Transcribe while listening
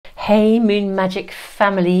Hey Moon Magic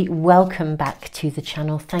family, welcome back to the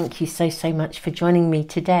channel. Thank you so much for joining me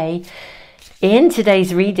today in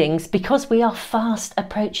today's readings, because we are fast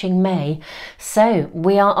approaching May. So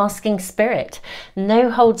we are asking Spirit, no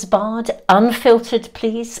holds barred, unfiltered,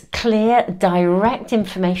 please, clear, direct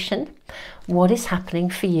information. What is happening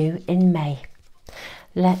for you in May?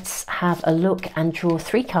 Let's have a look and draw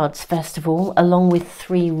 3 cards first of all, along with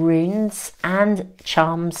 3 runes and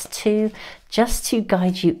charms too, just to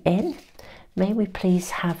guide you in. May we please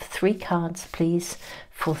have 3 cards, please,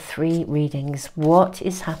 for 3 readings. What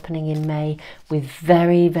is happening in May with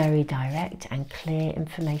very direct and clear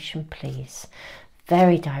information, please?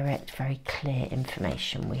 Very direct, very clear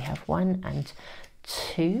information. We have 1 and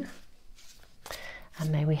 2.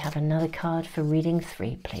 And may we have another card for reading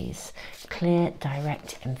 3, please? Clear,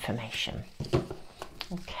 direct information.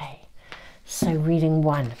 Okay, so reading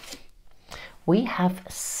 1. We have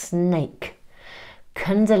snake,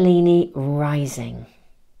 Kundalini rising.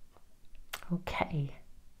 Okay,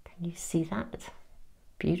 can you see that?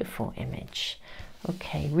 Beautiful image.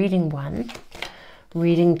 Okay, reading 1.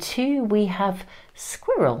 Reading 2, we have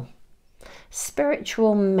squirrel,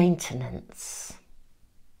 spiritual maintenance.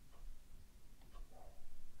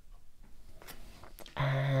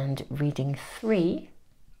 And reading 3,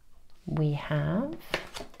 we have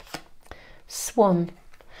swan,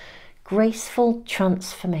 graceful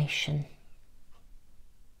transformation.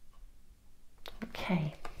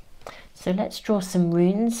 Okay, so let's draw some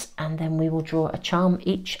runes and then we will draw a charm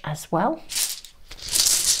each as well.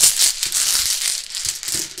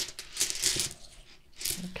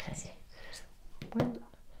 Okay, 1,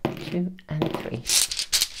 2 and 3.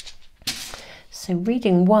 So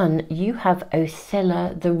reading 1, you have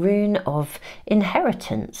Othilla, the rune of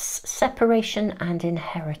inheritance, separation and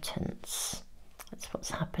inheritance. That's what's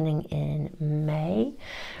happening in May.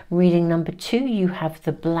 Reading number 2, you have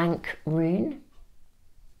the blank rune.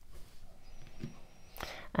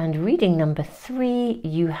 And reading number 3,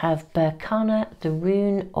 you have Berkana, the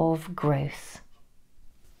rune of growth.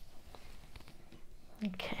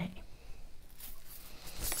 Okay.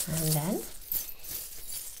 And then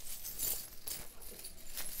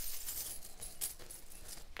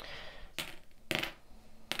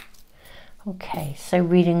okay, so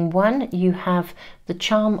reading 1, you have the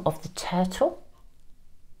charm of the turtle.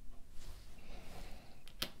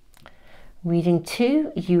 Reading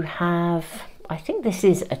 2, you have, I think this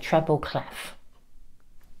is a treble clef,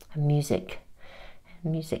 a music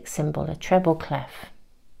symbol, a treble clef.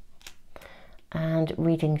 And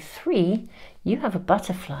reading 3, you have a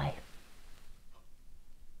butterfly.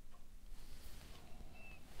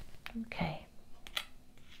 Okay.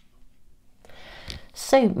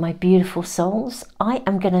 So my beautiful souls, I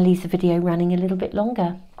am going to leave the video running a little bit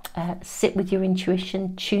longer. Sit with your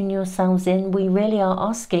intuition, tune yourselves in. We really are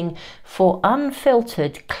asking for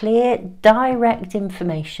unfiltered, clear, direct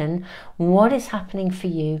information. What is happening for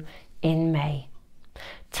you in May?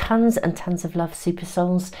 Tons and tons of love, super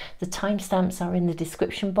souls. The timestamps are in the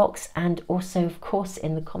description box and also, of course,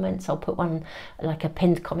 in the comments. I'll put one like a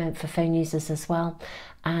pinned comment for phone users as well.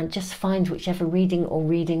 And just find whichever reading or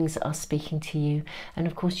readings are speaking to you. And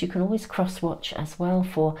of course, you can always cross-watch as well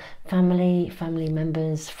for family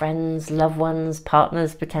members, friends, loved ones,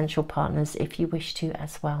 partners, potential partners, if you wish to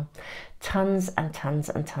as well. Tons and tons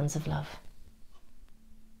and tons of love.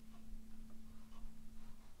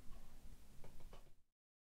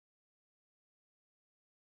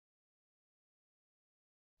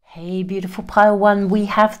 Hey beautiful pile 1, we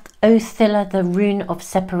have Othilla, the rune of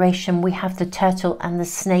separation. We have the turtle and the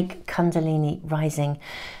snake, Kundalini rising.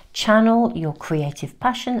 Channel your creative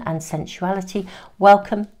passion and sensuality.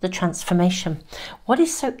 Welcome the transformation. What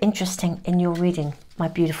is so interesting in your reading, my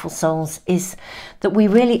beautiful souls, is that we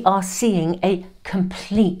really are seeing a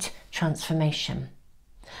complete transformation.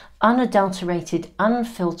 Unadulterated,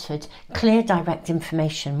 unfiltered, clear, direct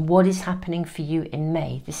information. What is happening for you in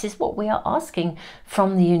May? This is what we are asking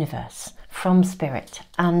from the universe, from Spirit.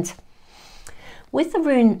 And with the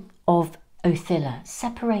rune of Othilla,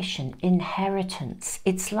 separation, inheritance,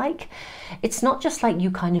 it's not just like you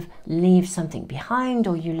kind of leave something behind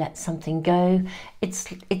or you let something go. It's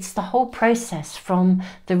the whole process from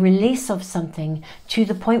the release of something to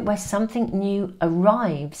the point where something new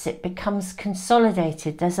arrives. It becomes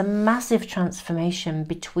consolidated. There's a massive transformation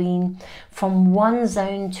from one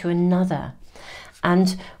zone to another.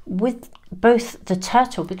 And with both the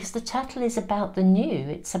turtle, because the turtle is about the new,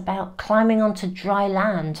 it's about climbing onto dry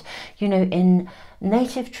land. You know, in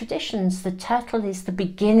native traditions, the turtle is the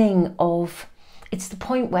beginning of, it's the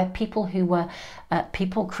point where people who were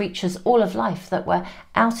creatures all of life that were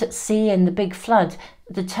out at sea in the big flood,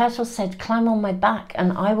 the turtle said, climb on my back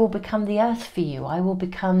and I will become the earth for you. I will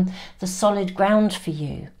become the solid ground for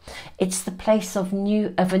you. It's the place of a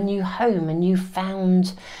new home, a new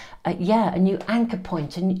found, a new anchor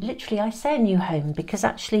point. And literally I say a new home because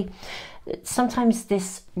actually sometimes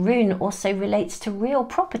this rune also relates to real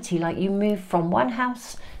property, like you move from one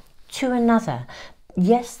house to another.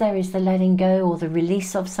 Yes, there is the letting go or the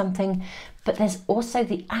release of something, but there's also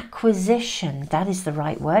the acquisition. That is the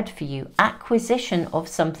right word for you. Acquisition of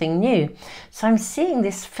something new. So I'm seeing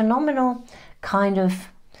this phenomenal kind of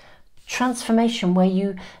transformation where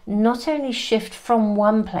you not only shift from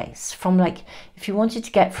one place, from like if you wanted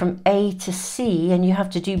to get from A to C and you have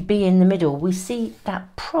to do B in the middle, we see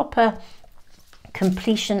that proper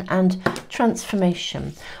completion and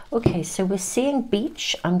transformation. Okay, so we're seeing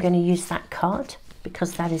beach. I'm going to use that card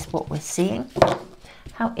because that is what we're seeing.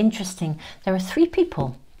 How interesting. There are 3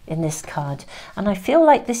 people in this card, and I feel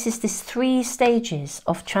like this is this 3 stages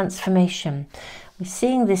of transformation. We're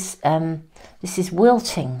seeing this, this is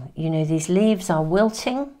wilting. You know, these leaves are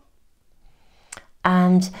wilting,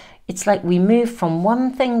 and it's like we move from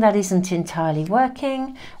one thing that isn't entirely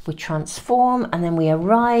working, we transform, and then we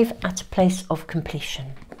arrive at a place of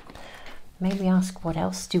completion. May we ask, what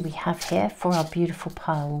else do we have here for our beautiful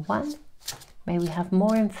pile 1? May we have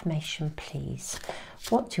more information, please?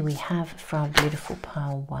 What do we have for our beautiful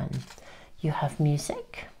pile 1? You have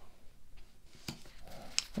music.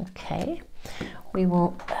 Okay, we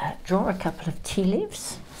will draw a couple of tea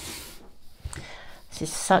leaves. This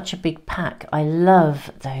is such a big pack. I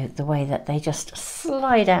love, though, the way that they just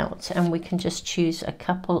slide out, and we can just choose a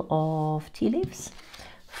couple of tea leaves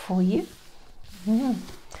for you.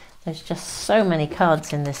 There's just so many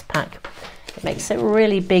cards in this pack. It makes it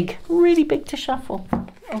really big to shuffle.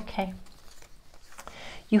 Okay.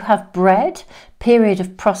 You have bread, period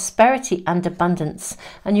of prosperity and abundance,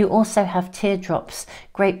 and you also have teardrops,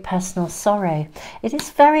 great personal sorrow. It is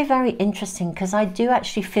very, very interesting because I do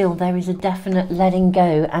actually feel there is a definite letting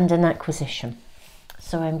go and an acquisition.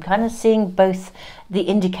 So I'm kind of seeing both, the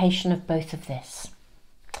indication of both of this.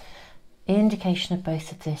 Indication of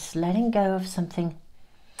both of this, letting go of something.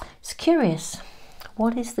 It's curious.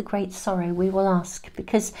 What is the great sorrow? We will ask,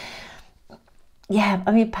 because yeah,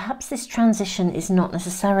 I mean, perhaps this transition is not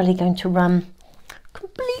necessarily going to run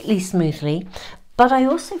completely smoothly, but I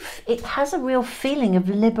also, it has a real feeling of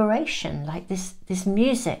liberation, like this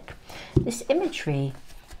music, this imagery.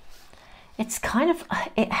 It's kind of,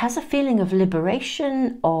 it has a feeling of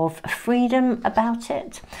liberation, of freedom about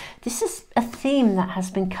it. This is a theme that has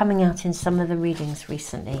been coming out in some of the readings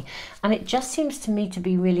recently, and it just seems to me to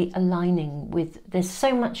be really aligning with, there's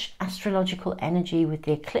so much astrological energy with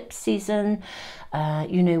the eclipse season,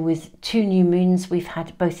 you know, with 2 new moons we've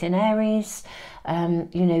had both in Aries,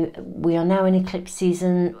 you know, we are now in eclipse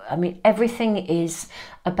season. I mean, everything is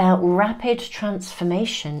about rapid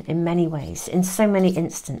transformation in many ways, in so many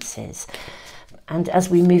instances. And as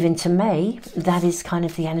we move into May, that is kind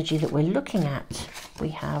of the energy that we're looking at. We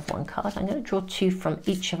have 1 card. I'm going to draw 2 from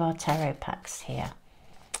each of our tarot packs here.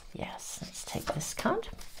 Yes, let's take this card.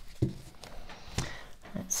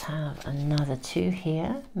 Let's have another 2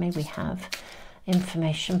 here. May we have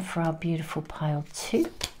information for our beautiful pile 2.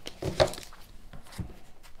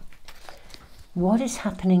 What is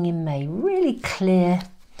happening in May? Really clear.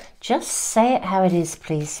 Just say it how it is,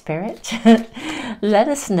 please, Spirit. Let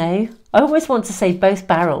us know. I always want to say both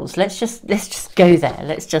barrels. Let's just go there.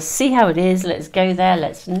 Let's just see how it is. Let's go there.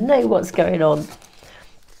 Let's know what's going on.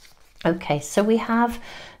 Okay, so we have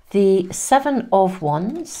the 7 of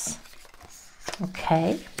Wands.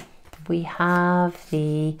 Okay. We have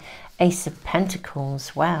the Ace of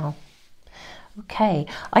Pentacles. Wow. Okay,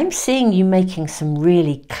 I'm seeing you making some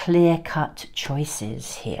really clear-cut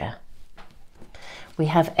choices here. We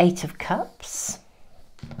have 8 of Cups.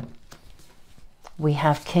 We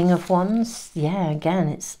have King of Wands. Yeah, again,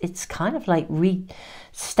 it's kind of like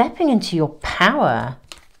stepping into your power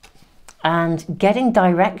and getting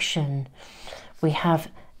direction. We have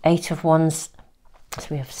 8 of Wands. So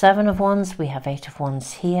we have 7 of Wands. We have 8 of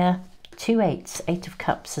Wands here. 2 8s, 8 of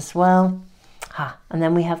Cups as well. And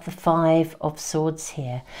then we have the 5 of Swords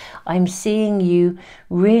here. I'm seeing you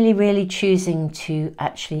really choosing to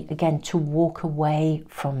actually, again, to walk away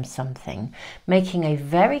from something, making a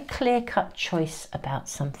very clear-cut choice about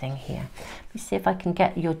something here. Let me see if I can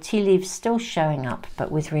get your tea leaves still showing up,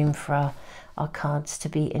 but with room for our cards to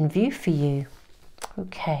be in view for you.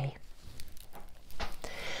 Okay.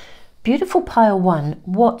 Beautiful pile 1,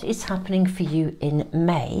 what is happening for you in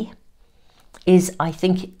May is, I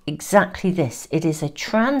think, exactly this. It is a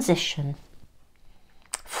transition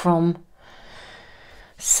from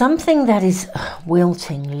something that is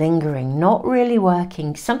wilting, lingering, not really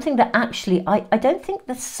working, something that actually, I don't think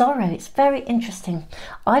the sorrow, it's very interesting.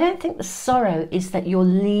 I don't think the sorrow is that you're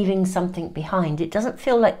leaving something behind. It doesn't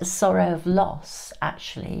feel like the sorrow of loss,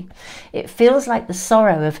 actually. It feels like the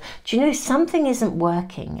sorrow of, do you know, something isn't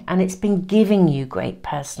working and it's been giving you great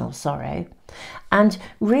personal sorrow. And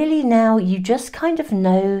really now you just kind of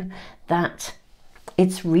know that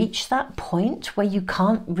it's reached that point where you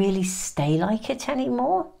can't really stay like it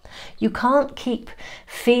anymore. You can't keep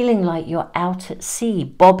feeling like you're out at sea,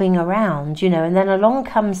 bobbing around, you know, and then along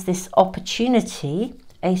comes this opportunity,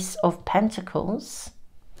 Ace of Pentacles,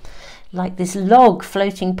 like this log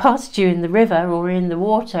floating past you in the river or in the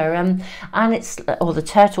water, and it's, or the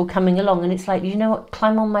turtle coming along, and it's like, you know what,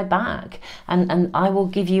 climb on my back and I will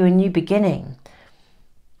give you a new beginning.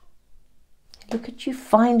 Look at you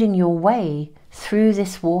finding your way through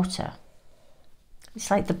this water. It's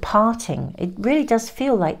like the parting. It really does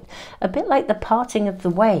feel like a bit like the parting of the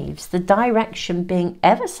waves, the direction being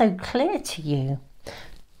ever so clear to you.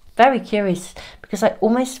 Very curious, because I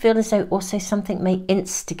almost feel as though also something may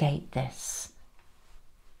instigate this.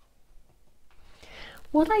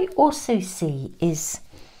 What I also see is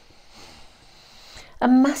a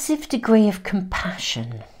massive degree of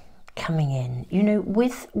compassion coming in, you know,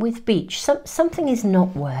 with beach. Something is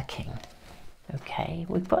not working. Okay,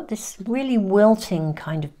 we've got this really wilting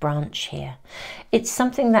kind of branch here. It's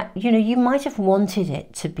something that, you know, you might have wanted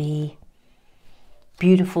it to be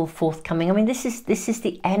beautiful, forthcoming. I mean, this is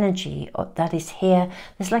the energy that is here.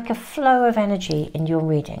 There's like a flow of energy in your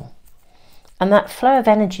reading. And that flow of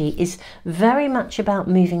energy is very much about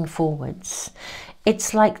moving forwards.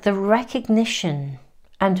 It's like the recognition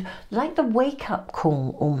and like the wake-up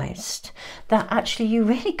call almost, that actually you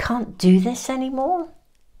really can't do this anymore.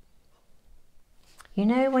 You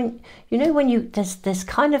know, when you, there's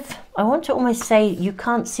kind of, I want to almost say, you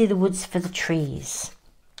can't see the woods for the trees.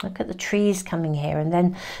 Look at the trees coming here, and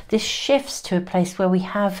then this shifts to a place where we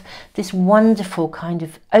have this wonderful kind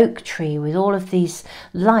of oak tree with all of these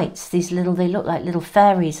lights, these little, they look like little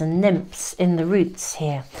fairies and nymphs in the roots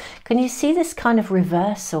here. Can you see this kind of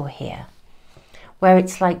reversal here? Where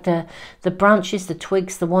it's like the branches, the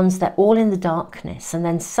twigs, the ones that are all in the darkness. And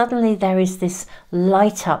then suddenly there is this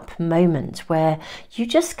light up moment where you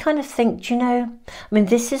just kind of think, you know, I mean,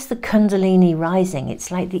 this is the Kundalini rising.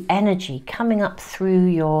 It's like the energy coming up through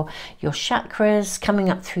your chakras,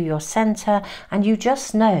 coming up through your center. And you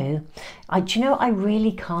just know, do you know, I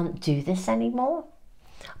really can't do this anymore.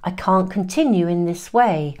 I can't continue in this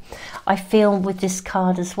way. I feel with this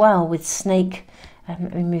card as well, with snake,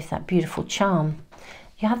 let me move that beautiful charm.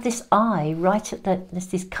 You have this eye right at there's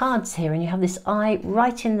these cards here, and you have this eye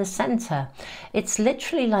right in the center. It's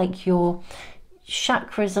literally like your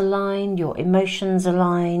chakras align, your emotions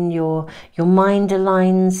align, your mind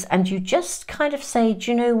aligns, and you just kind of say,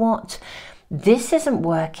 do you know what? This isn't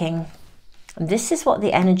working. And this is what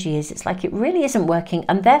the energy is. It's like it really isn't working,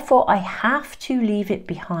 and therefore I have to leave it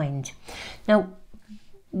behind. Now,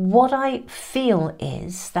 what I feel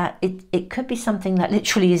is that it could be something that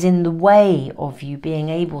literally is in the way of you being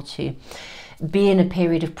able to be in a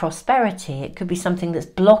period of prosperity. It could be something that's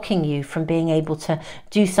blocking you from being able to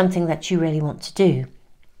do something that you really want to do.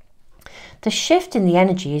 The shift in the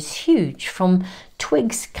energy is huge, from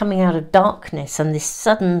twigs coming out of darkness and this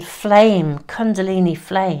sudden flame, Kundalini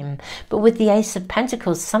flame. But with the Ace of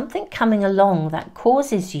Pentacles, something coming along that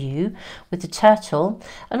causes you, with the turtle,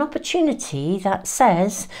 an opportunity that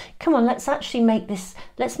says, come on, let's actually make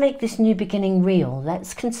this new beginning real.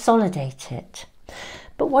 Let's consolidate it.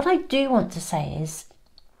 But what I do want to say is,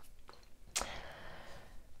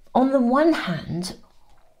 on the one hand,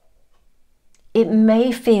 it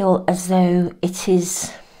may feel as though it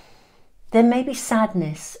is, there may be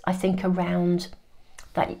sadness, I think, around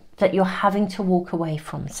that you're having to walk away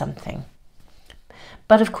from something.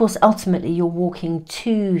 But of course, ultimately, you're walking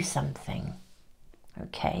to something,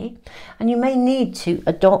 okay? And you may need to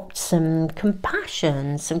adopt some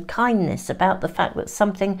compassion, some kindness about the fact that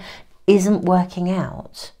something isn't working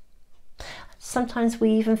out. Sometimes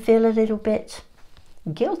we even feel a little bit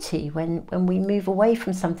guilty when we move away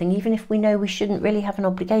from something, even if we know we shouldn't really have an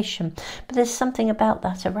obligation. But there's something about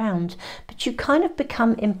that around. But you kind of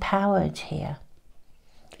become empowered here.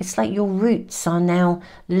 It's like your roots are now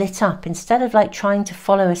lit up. Instead of like trying to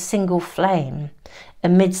follow a single flame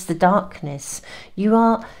amidst the darkness, you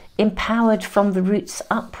are empowered from the roots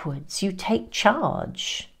upwards. You take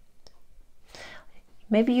charge.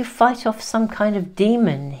 Maybe you fight off some kind of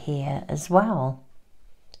demon here as well,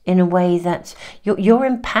 in a way that you're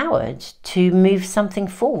empowered to move something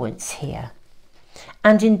forwards here.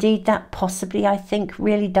 And indeed, that possibly, I think,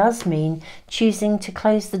 really does mean choosing to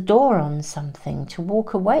close the door on something, to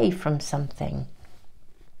walk away from something.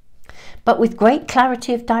 But with great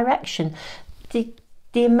clarity of direction.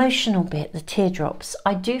 The emotional bit, the teardrops,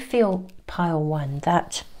 I do feel, pile one,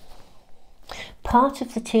 that part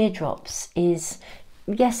of the teardrops is,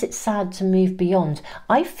 yes, it's sad to move beyond.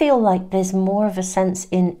 I feel like there's more of a sense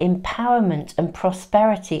in empowerment and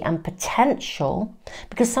prosperity and potential,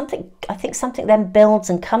 because I think something then builds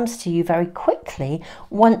and comes to you very quickly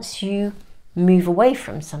once you move away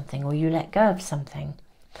from something or you let go of something.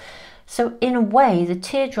 So in a way, the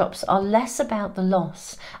teardrops are less about the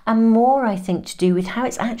loss and more, I think, to do with how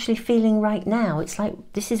it's actually feeling right now. It's like,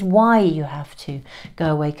 this is why you have to go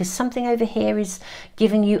away, because something over here is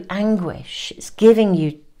giving you anguish. It's giving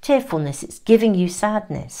you tearfulness. It's giving you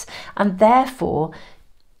sadness. And therefore,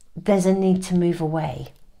 there's a need to move away.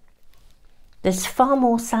 There's far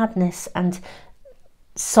more sadness and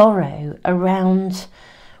sorrow around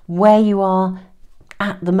where you are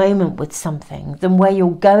at the moment with something than where you're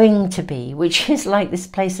going to be, which is like this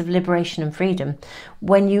place of liberation and freedom.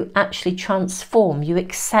 When you actually transform, you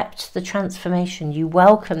accept the transformation, you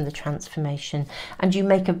welcome the transformation, and you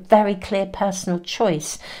make a very clear personal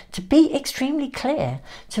choice to be extremely clear,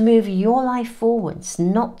 to move your life forwards,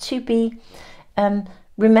 not to be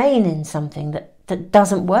remain in something that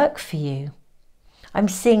doesn't work for you. I'm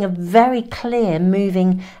seeing a very clear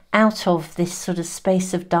moving out of this sort of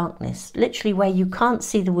space of darkness, literally where you can't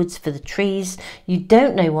see the woods for the trees, you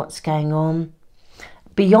don't know what's going on,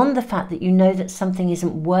 beyond the fact that you know that something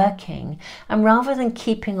isn't working. And rather than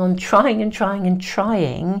keeping on trying and trying and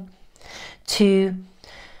trying to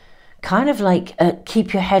kind of like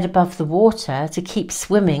keep your head above the water, to keep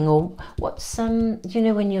swimming, or what's you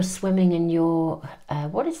know, when you're swimming and you're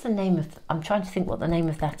what is the name of, I'm trying to think what the name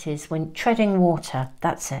of that is, when treading water,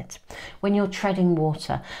 that's it, when you're treading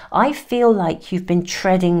water. I feel like you've been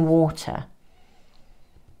treading water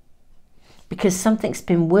because something's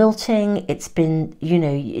been wilting, it's been, you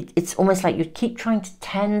know, it's almost like you keep trying to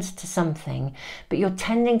tend to something, but you're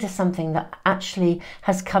tending to something that actually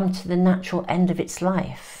has come to the natural end of its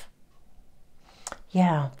life.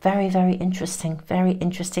 Yeah, very, very interesting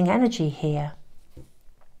energy here.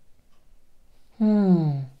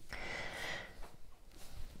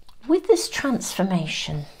 With this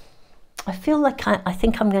transformation, I feel like I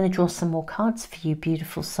think I'm going to draw some more cards for you,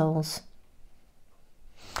 beautiful souls.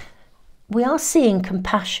 We are seeing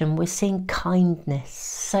compassion, we're seeing kindness.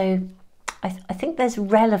 So I think there's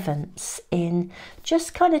relevance in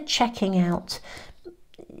just kind of checking out,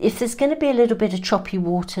 if there's going to be a little bit of choppy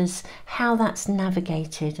waters, how that's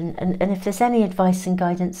navigated, and if there's any advice and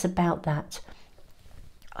guidance about that.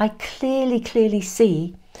 I clearly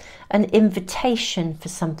see an invitation for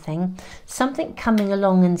something coming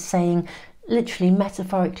along and saying, literally,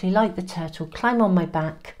 metaphorically, like the turtle, climb on my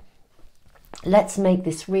back, let's make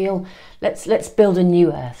this real, let's build a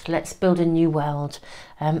new earth, let's build a new world,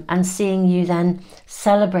 and seeing you then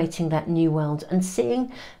celebrating that new world and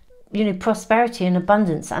seeing, you know, prosperity and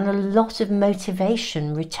abundance and a lot of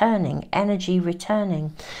motivation returning, energy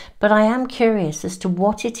returning. But I am curious as to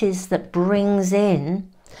what it is that brings in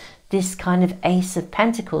this kind of Ace of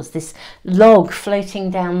Pentacles, this log floating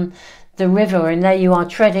down the river, and there you are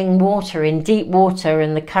treading water in deep water,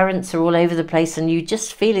 and the currents are all over the place, and you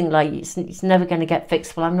just feeling like it's never going to get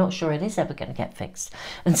fixed. Well, I'm not sure it is ever going to get fixed.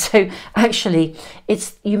 And so actually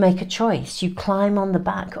it's, you make a choice, you climb on the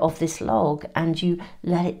back of this log and you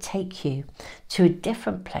let it take you to a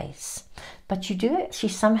different place. But you do actually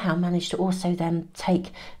somehow manage to also then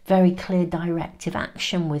take very clear directive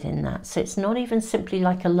action within that. So it's not even simply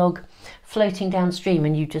like a log floating downstream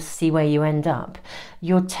and you just see where you end up.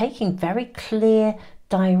 You're taking very clear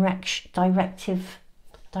directive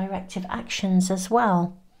actions as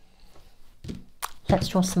well. Let's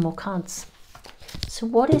draw some more cards. So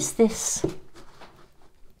what is this?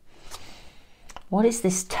 What is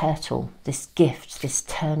this turtle, this gift, this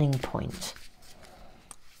turning point?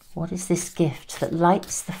 What is this gift that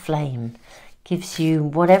lights the flame, gives you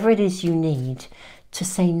whatever it is you need to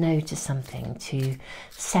say no to something, to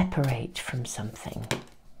separate from something?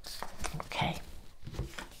 Okay.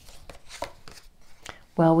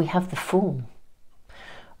 Well, we have the Fool.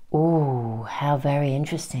 Oh, how very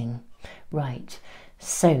interesting. Right.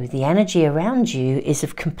 So the energy around you is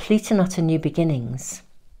of complete and utter new beginnings.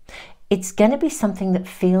 It's going to be something that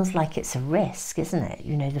feels like it's a risk, isn't it?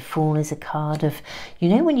 You know, the Fool is a card of, you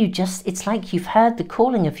know, when you just, it's like you've heard the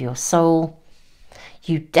calling of your soul.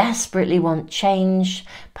 You desperately want change,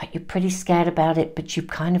 but you're pretty scared about it, but you've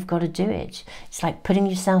kind of got to do it. It's like putting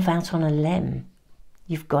yourself out on a limb.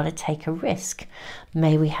 You've got to take a risk.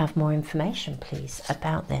 May we have more information, please,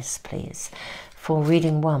 about this, please? For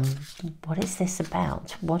reading 1, what is this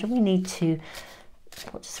about? What does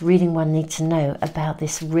reading 1 need to know about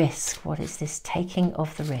this risk? What is this taking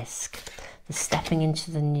of the risk? The stepping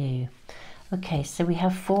into the new. Okay, so we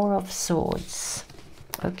have 4 of Swords.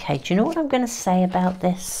 Okay, do you know what I'm going to say about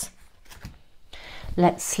this?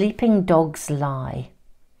 Let sleeping dogs lie.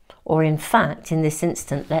 Or in fact, in this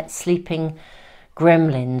instant, let sleeping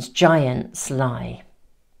gremlins, giants lie.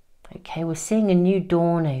 Okay, we're seeing a new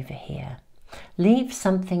dawn over here. Leave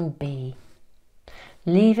something be.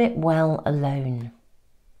 Leave it well alone.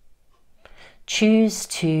 Choose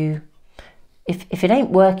to, if it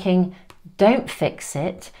ain't working, don't fix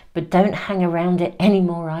it, but don't hang around it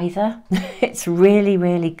anymore either. It's really,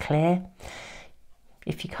 really clear.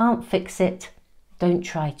 If you can't fix it, don't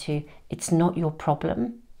try to. It's not your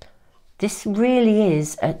problem. This really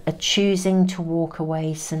is a choosing to walk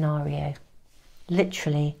away scenario.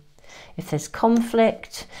 Literally. If there's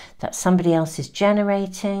conflict that somebody else is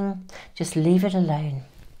generating, just leave it alone.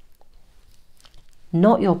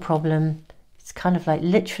 Not your problem. It's kind of like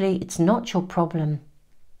literally, it's not your problem.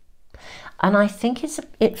 And I think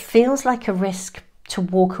it feels like a risk to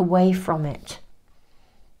walk away from it.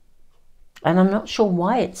 And I'm not sure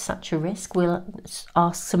why it's such a risk. We'll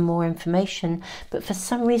ask some more information. But for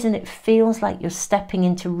some reason, it feels like you're stepping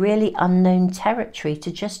into really unknown territory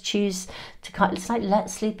to just choose to, it's like let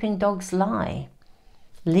sleeping dogs lie.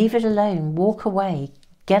 Leave it alone. Walk away.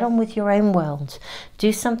 Get on with your own world.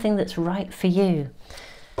 Do something that's right for you.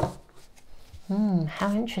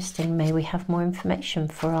 How interesting. May we have more information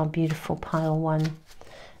for our beautiful pile 1.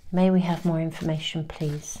 May we have more information,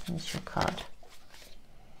 please. Here's your card.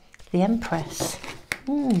 The Empress.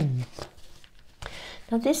 Now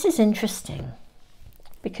this is interesting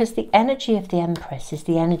because the energy of the Empress is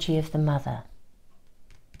the energy of the mother.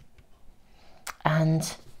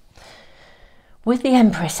 And with the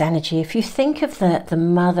Empress energy, if you think of the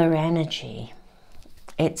mother energy,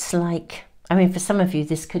 it's like, I mean, for some of you,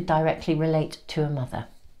 this could directly relate to a mother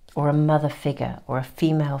or a mother figure or a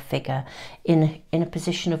female figure in a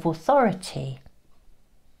position of authority.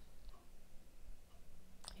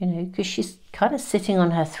 You know, because she's kind of sitting on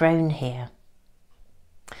her throne here.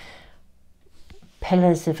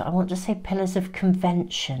 Pillars of, I want to say pillars of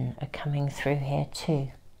convention are coming through here too.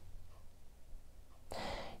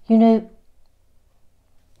 You know,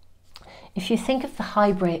 if you think of the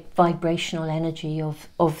high vibrational energy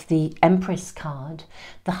of the Empress card,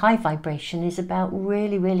 the high vibration is about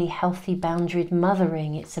really, really healthy boundaried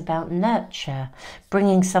mothering. It's about nurture,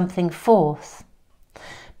 bringing something forth.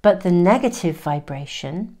 But the negative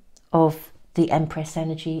vibration of the Empress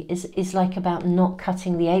energy is like about not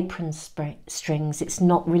cutting the apron strings. It's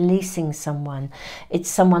not releasing someone. It's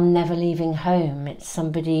someone never leaving home. It's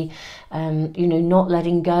somebody, you know, not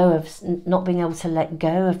letting go of, not being able to let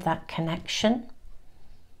go of that connection.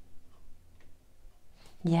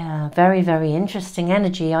 Yeah, very, very interesting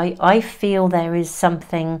energy. I feel there is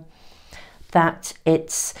something that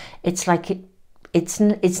it's like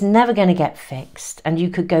it's never going to get fixed, and you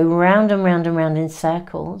could go round and round and round in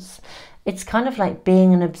circles. It's kind of like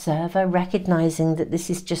being an observer, recognizing that this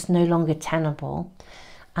is just no longer tenable.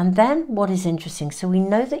 And then what is interesting, so we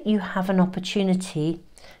know that you have an opportunity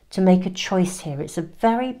to make a choice here. It's a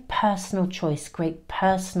very personal choice, great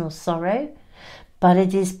personal sorrow, but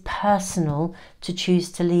it is personal to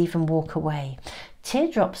choose to leave and walk away.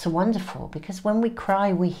 Teardrops are wonderful because when we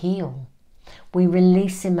cry, we heal. We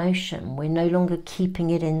release emotion. We're no longer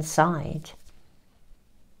keeping it inside.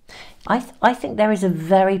 I think there is a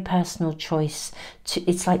very personal choice.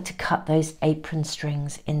 It's like to cut those apron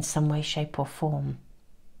strings in some way, shape or form.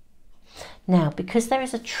 Now, because there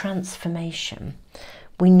is a transformation,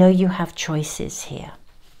 we know you have choices here.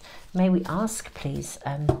 May we ask, please,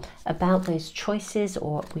 about those choices,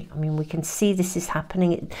 or I mean, we can see this is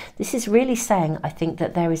happening. This is really saying, I think,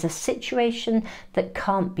 that there is a situation that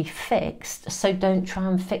can't be fixed, so don't try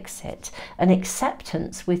and fix it. An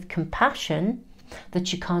acceptance with compassion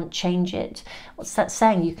that you can't change it. What's that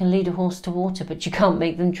saying? You can lead a horse to water, but you can't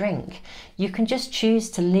make them drink. You can just choose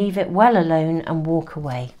to leave it well alone and walk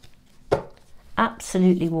away.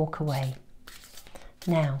 Absolutely walk away.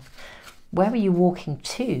 Now, where are you walking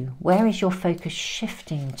to? Where is your focus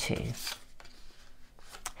shifting to?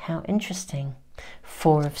 How interesting.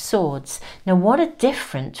 Four of Swords. Now, what a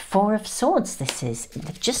different Four of Swords this is.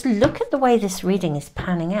 Just look at the way this reading is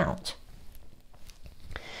panning out.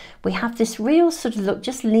 We have this real sort of look,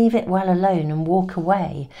 just leave it well alone and walk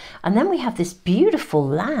away. And then we have this beautiful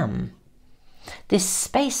Lamb. This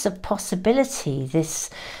space of possibility,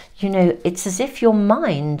 this, you know, it's as if your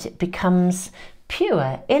mind becomes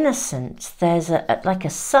pure, innocent. There's like a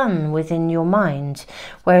sun within your mind,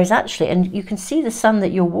 whereas actually, and you can see the sun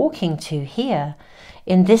that you're walking to here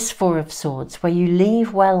in this Four of Swords, where you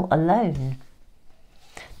leave well alone.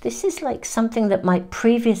 This is like something that might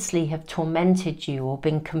previously have tormented you or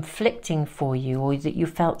been conflicting for you, or that you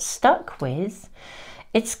felt stuck with.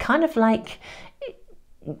 It's kind of like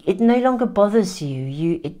it no longer bothers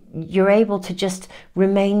you. You're able to just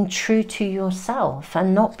remain true to yourself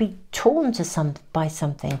and not be torn to by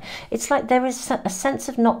something. It's like there is a sense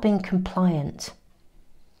of not being compliant.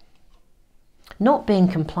 Not being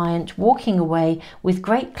compliant, walking away with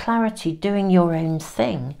great clarity, doing your own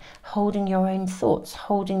thing, holding your own thoughts,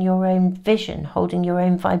 holding your own vision, holding your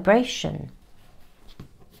own vibration.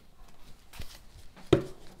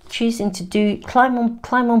 Choosing to climb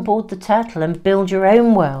on board the turtle and build your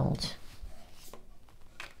own world.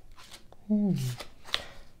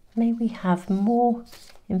 May we have more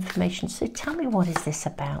information. So tell me, what is this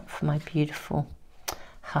about for my beautiful?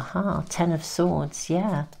 Haha, Ten of Swords,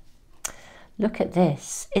 yeah. Look at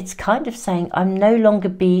this. It's kind of saying, I'm no longer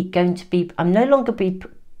being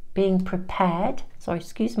prepared. Sorry,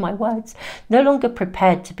 excuse my words. No longer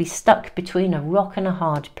prepared to be stuck between a rock and a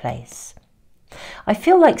hard place. I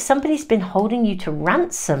feel like somebody's been holding you to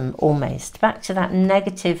ransom almost, back to that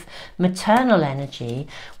negative maternal energy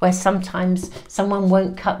where sometimes someone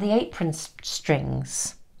won't cut the apron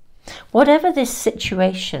strings. Whatever this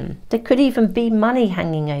situation, there could even be money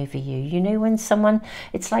hanging over you. You know, when someone,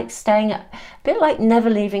 it's like a bit like never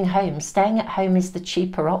leaving home. Staying at home is the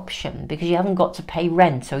cheaper option because you haven't got to pay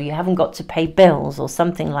rent or you haven't got to pay bills or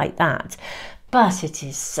something like that. But it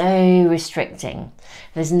is so restricting.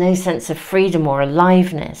 There's no sense of freedom or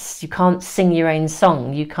aliveness. You can't sing your own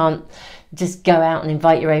song. You can't just go out and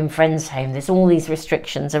invite your own friends home. There's all these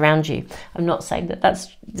restrictions around you. I'm not saying that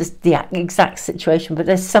that's just the exact situation, but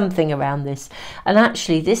there's something around this. And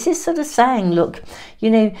actually, this is sort of saying, look, you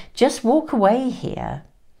know, just walk away here.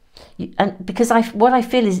 And because what I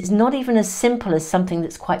feel is it's not even as simple as something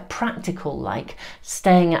that's quite practical, like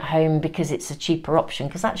staying at home because it's a cheaper option,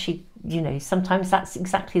 because actually, you know, sometimes that's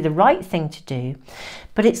exactly the right thing to do.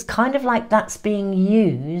 But it's kind of like that's being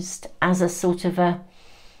used as a sort of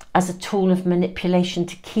as a tool of manipulation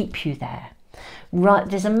to keep you there. Right,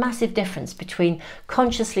 there's a massive difference between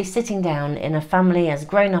consciously sitting down in a family as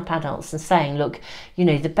grown-up adults and saying, look, you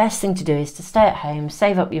know, the best thing to do is to stay at home,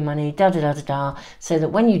 save up your money, so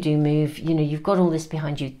that when you do move, you know, you've got all this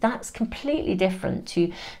behind you. That's completely different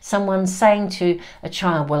to someone saying to a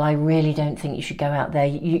child, well, I really don't think you should go out there.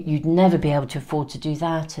 You'd never be able to afford to do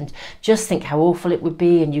that, and just think how awful it would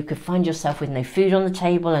be, and you could find yourself with no food on the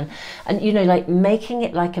table, and you know, like making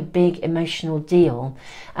it like a big emotional deal.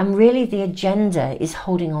 And really the agenda is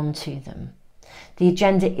holding on to them. The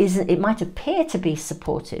agenda isn't, it might appear to be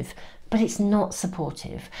supportive, but it's not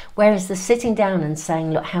supportive. Whereas the sitting down and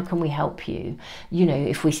saying, look, how can we help you? You know,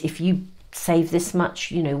 if you save this much,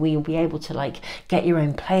 you know, we'll be able to like get your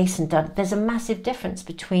own place. And there's a massive difference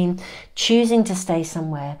between choosing to stay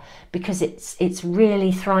somewhere because it's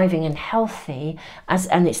really thriving and healthy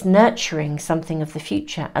and it's nurturing something of the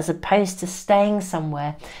future, as opposed to staying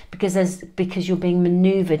somewhere because you're being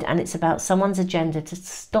maneuvered and it's about someone's agenda to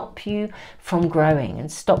stop you from growing and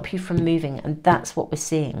stop you from moving. And that's what we're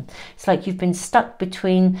seeing. It's like you've been stuck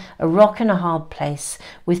between a rock and a hard place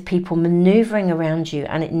with people maneuvering around you,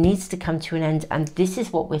 and it needs to come to an end. And this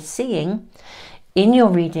is what we're seeing in your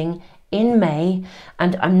reading in May.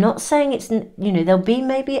 And I'm not saying it's, you know, there'll be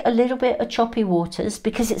maybe a little bit of choppy waters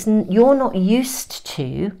because you're not used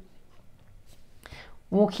to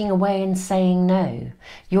walking away and saying no.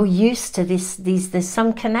 You're used to there's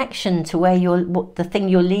some connection to where the thing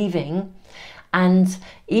you're leaving. And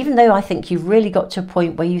even though I think you've really got to a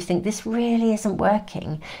point where you think this really isn't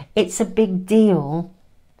working, it's a big deal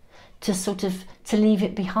to leave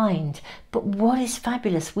it behind. But what is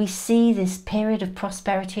fabulous, we see this period of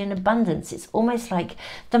prosperity and abundance. It's almost like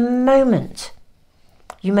the moment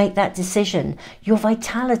you make that decision, your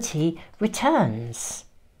vitality returns.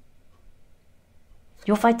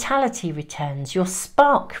 Your vitality returns, your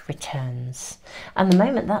spark returns. And the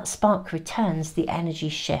moment that spark returns, the energy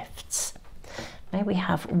shifts. May we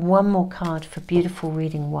have one more card for beautiful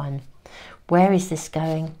reading 1. Where is this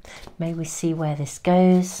going? May we see where this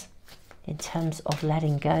goes in terms of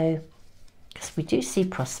letting go, because we do see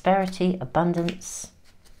prosperity, abundance.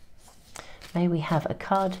 May we have a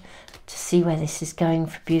card to see where this is going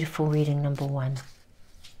for beautiful reading number 1.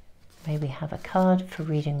 May we have a card for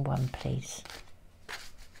reading 1, please.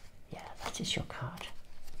 Yeah, that is your card.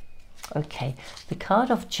 Okay, the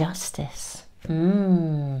card of justice.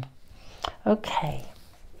 Okay.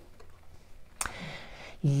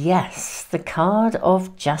 Yes, the card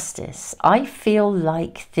of justice. I feel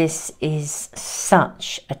like this is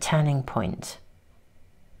such a turning point.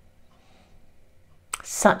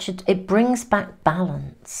 It brings back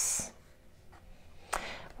balance.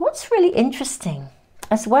 What's really interesting,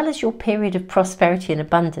 as well as your period of prosperity and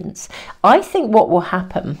abundance, I think what will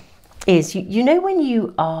happen is, you know, when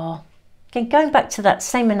you are, again, going back to that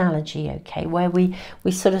same analogy, okay, where we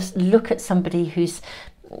sort of look at somebody who's,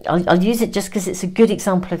 I'll use it just because it's a good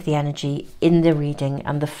example of the energy in the reading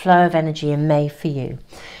and the flow of energy in May for you.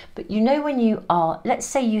 But you know, when you are, let's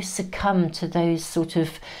say you succumb to those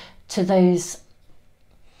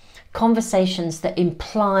conversations that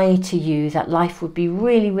imply to you that life would be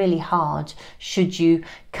really, really hard should you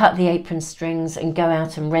cut the apron strings and go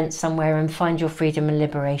out and rent somewhere and find your freedom and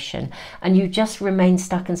liberation, and you just remain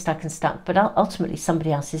stuck and stuck and stuck, but ultimately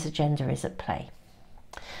somebody else's agenda is at play.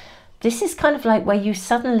 This is kind of like where you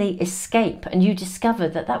suddenly escape and you discover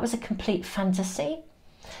that that was a complete fantasy.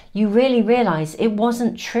 You really realize it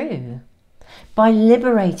wasn't true. By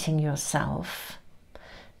liberating yourself,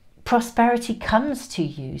 prosperity comes to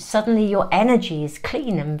you. Suddenly your energy is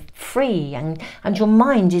clean and free, and your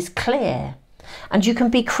mind is clear. And you can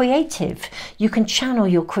be creative. You can channel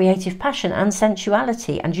your creative passion and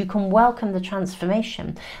sensuality, and you can welcome the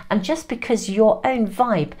transformation. And just because your own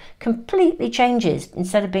vibe completely changes,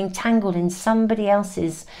 instead of being tangled in somebody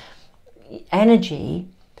else's energy,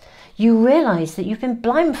 you realize that you've been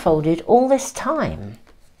blindfolded all this time.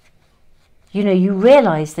 You know, you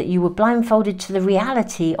realize that you were blindfolded to the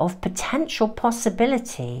reality of potential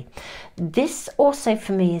possibility. This also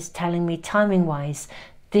for me is telling me, timing wise,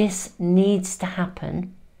 this needs to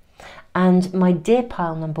happen. And my dear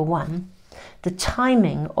pile number one, the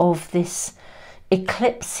timing of this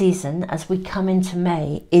eclipse season as we come into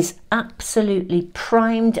May is absolutely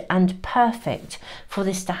primed and perfect for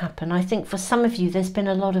this to happen. I think for some of you there's been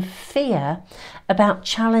a lot of fear about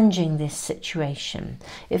challenging this situation.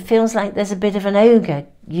 It feels like there's a bit of an ogre,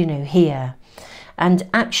 you know, here. And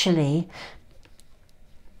actually,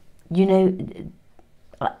 you know,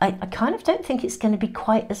 I kind of don't think it's going to be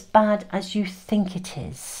quite as bad as you think it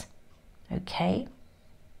is. Okay?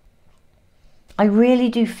 I really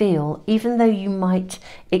do feel, even though you might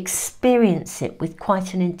experience it with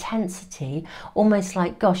quite an intensity, almost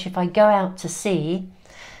like, gosh, if I go out to sea,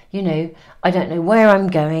 you know, I don't know where I'm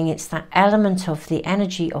going. It's that element of the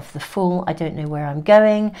energy of the Fool. I don't know where I'm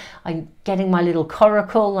going. I'm getting my little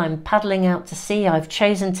coracle. I'm paddling out to sea. I've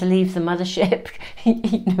chosen to leave the mothership.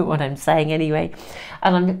 You know what I'm saying anyway.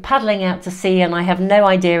 And I'm paddling out to sea and I have no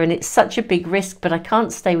idea, and it's such a big risk, but I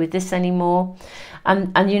can't stay with this anymore.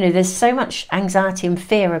 And you know, there's so much anxiety and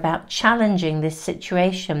fear about challenging this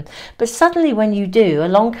situation. But suddenly when you do,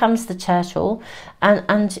 along comes the turtle,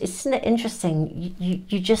 and isn't it interesting?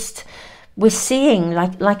 You just, we're seeing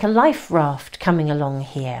like a life raft coming along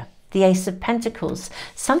here. The Ace of Pentacles.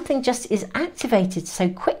 Something just is activated so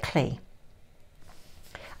quickly.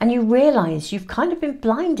 And you realize you've kind of been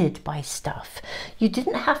blinded by stuff. You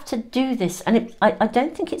didn't have to do this. And I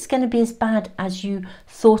don't think it's going to be as bad as you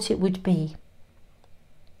thought it would be.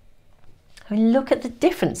 I mean, look at the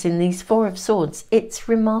difference in these Four of Swords. It's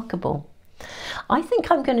remarkable. I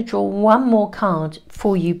think I'm going to draw one more card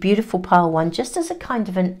for you, beautiful pile one, just as a kind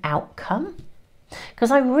of an outcome.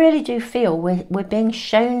 Because I really do feel we're being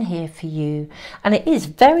shown here for you. And it is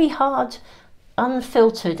very hard,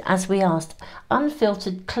 unfiltered, as we asked,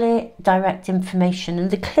 unfiltered, clear, direct information. And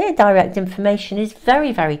the clear, direct information is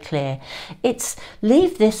very, very clear. It's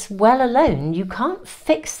leave this well alone. You can't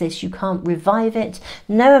fix this. You can't revive it.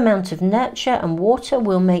 No amount of nurture and water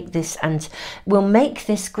will make this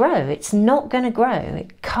grow. It's not going to grow.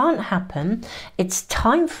 It can't happen. It's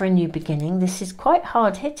time for a new beginning. This is quite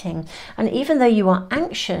hard hitting. And even though you are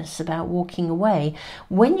anxious about walking away,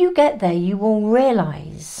 when you get there, you will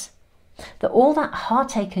realize that all that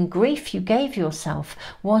heartache and grief you gave yourself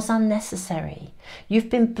was unnecessary.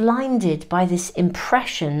 You've been blinded by this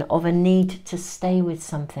impression of a need to stay with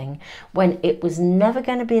something when it was never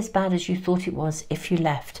going to be as bad as you thought it was if you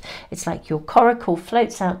left. It's like your coracle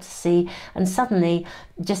floats out to sea and suddenly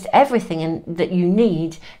just everything that you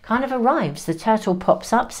need kind of arrives. The turtle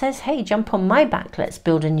pops up, says, hey, jump on my back, let's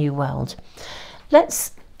build a new world.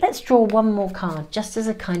 Let's draw one more card just as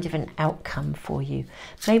a kind of an outcome for you.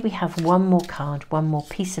 May we have one more card, one more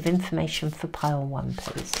piece of information for pile one,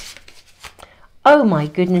 please. Oh my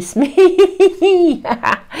goodness me.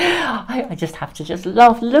 I just have to just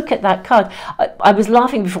laugh. Look at that card. I was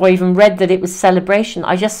laughing before I even read that it was celebration.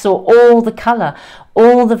 I just saw all the colour,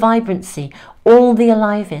 all the vibrancy, all the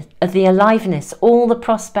aliveness, all the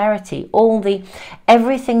prosperity,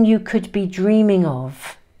 everything you could be dreaming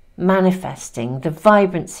of manifesting, the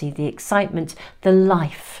vibrancy, the excitement, the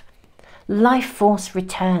life. Life force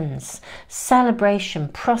returns, celebration,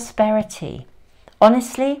 prosperity.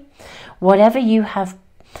 Honestly, whatever you have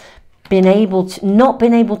not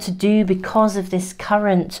been able to do because of this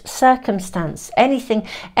current circumstance, anything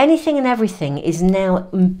and everything is now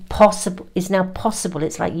possible.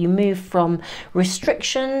 It's like you move from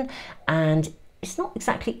restriction, and it's not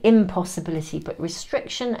exactly impossibility, but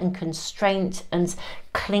restriction and constraint and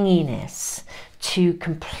clinginess, to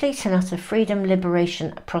complete and utter freedom,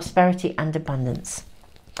 liberation, prosperity and abundance.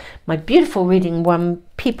 My beautiful reading one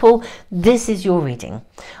people, this is your reading.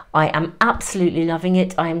 I am absolutely loving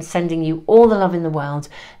it. I am sending you all the love in the world.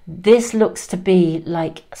 This looks to be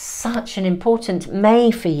like such an important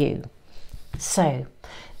May for you. So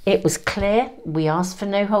it was clear. We asked for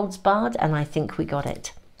no holds barred, and I think we got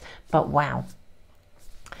it. But wow.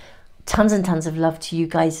 Tons and tons of love to you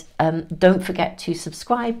guys. Don't forget to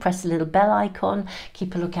subscribe, press the little bell icon,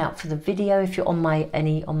 keep a lookout for the video if you're on my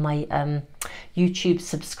YouTube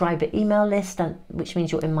subscriber email list, which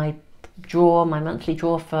means you're in my draw, my monthly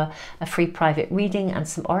draw for a free private reading and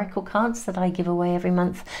some oracle cards that I give away every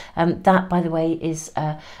month. That, by the way, is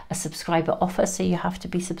a subscriber offer, so you have to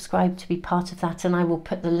be subscribed to be part of that, and I will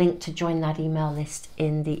put the link to join that email list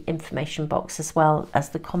in the information box as well as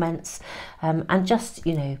the comments, and just,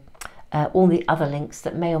 you know, all the other links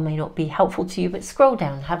that may or may not be helpful to you, but scroll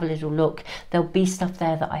down, have a little look. There'll be stuff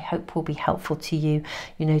there that I hope will be helpful to you.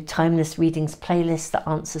 You know, timeless readings playlist that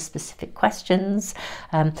answers specific questions.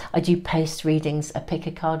 I do post readings, a pick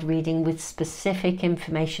a card reading with specific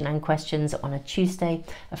information and questions on a Tuesday,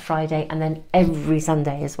 a Friday, and then every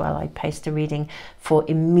Sunday as well I post a reading for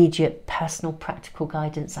immediate personal practical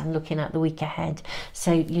guidance and looking at the week ahead.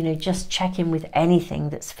 So, you know, just check in with anything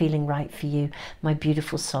that's feeling right for you, my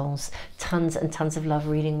beautiful souls. Tons and tons of love,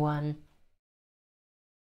 reading one.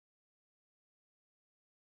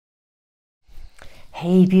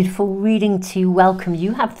 Hey beautiful, reading two, welcome.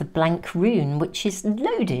 You have the blank rune, which is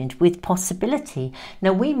loaded with possibility.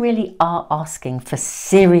 Now we really are asking for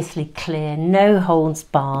seriously clear, no holds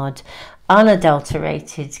barred,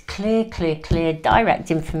 unadulterated, clear, direct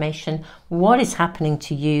information. What is happening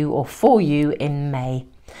to you or for you in May?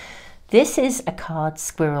 This is a card,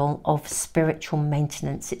 Squirrel, of spiritual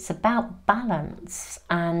maintenance. It's about balance,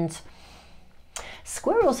 and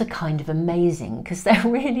squirrels are kind of amazing because they're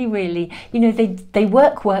really, you know, they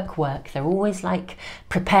work. They're always like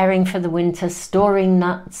preparing for the winter, storing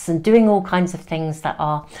nuts and doing all kinds of things that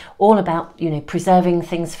are all about, you know, preserving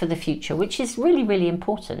things for the future, which is really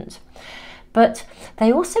important. But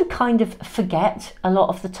they also kind of forget a lot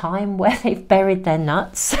of the time where they've buried their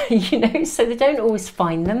nuts, you know, so they don't always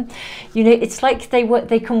find them. You know, it's like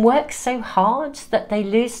they can work so hard that they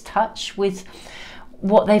lose touch with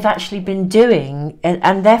what they've actually been doing,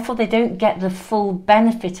 and therefore they don't get the full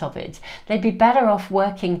benefit of it. They'd be better off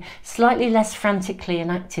working slightly less frantically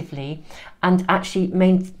and actively, and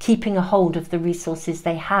actually keeping a hold of the resources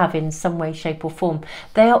they have in some way, shape or form.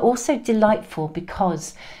 They are also delightful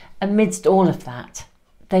because amidst all of that,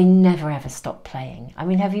 they never ever stop playing. I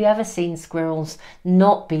mean, have you ever seen squirrels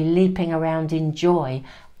not be leaping around in joy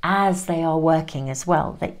as they are working as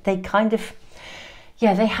well? They kind of,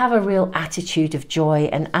 yeah, they have a real attitude of joy,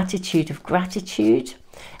 an attitude of gratitude.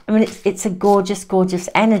 I mean, it's a gorgeous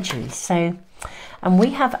energy. So, and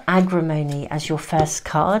we have agrimony as your first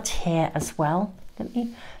card here as well.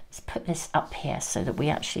 Let's put this up here so that we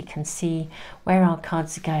actually can see where our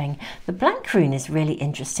cards are going. The blank rune is really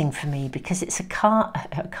interesting for me because it's a card.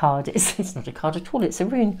 It's not a card at all, it's a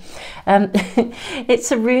rune.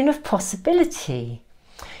 It's a rune of possibility.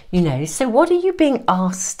 You know, so what are you being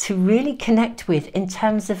asked to really connect with in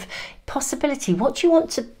terms of possibility? What do you want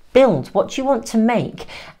to build? What do you want to make?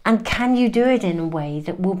 And can you do it in a way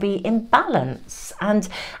that will be in balance? And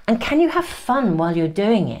can you have fun while you're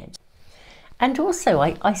doing it? And also,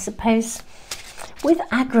 I suppose, with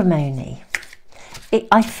agrimony,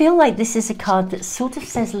 I feel like this is a card that sort of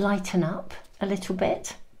says lighten up a little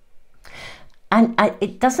bit. And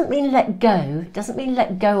it doesn't mean let go, doesn't mean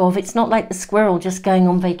let go of. It's not like the squirrel just going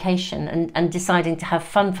on vacation and deciding to have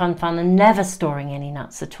fun and never storing any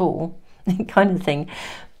nuts at all, kind of thing.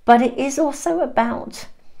 But it is also about,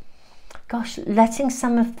 gosh, letting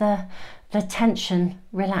some of the tension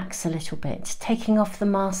relax a little bit, taking off the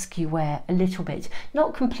mask you wear a little bit,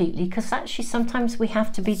 not completely, because actually sometimes we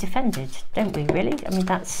have to be defended, don't we, really? I mean,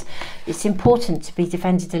 it's important to be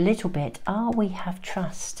defended a little bit. We have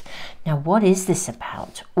trust. Now, what is this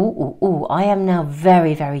about? I am now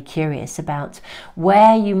very curious about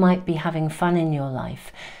where you might be having fun in your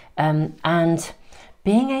life, and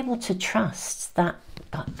being able to trust that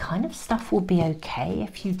kind of stuff will be okay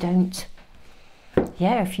if you don't,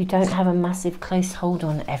 yeah, if you don't have a massive close hold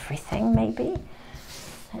on everything, maybe.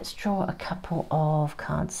 Let's draw a couple of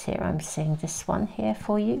cards here. I'm seeing this one here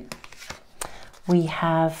for you. We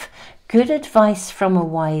have good advice from a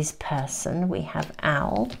wise person. We have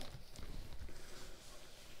owl.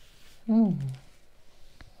 Yeah,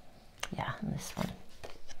 and this one.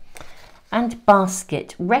 And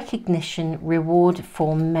basket, recognition, reward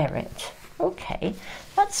for merit. Okay,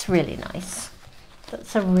 that's really nice.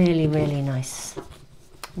 That's a really, really nice,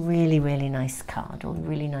 really nice card, or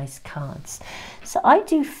really nice cards. So I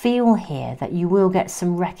do feel here that you will get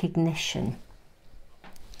some recognition.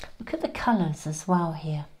 Look at the colours as well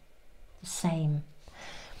here, the same.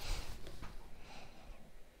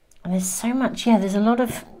 And there's so much, yeah, there's a lot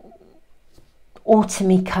of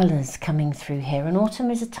autumny colours coming through here, and autumn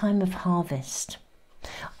is a time of harvest.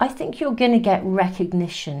 I think you're going to get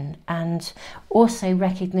recognition, and also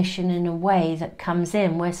recognition in a way that comes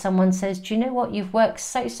in where someone says, do you know what, you've worked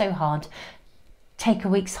so hard, take a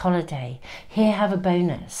week's holiday, here, have a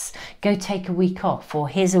bonus, go take a week off, or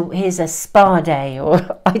here's a spa day,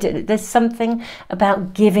 or I don't know. There's something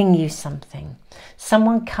about giving you something,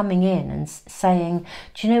 someone coming in and saying,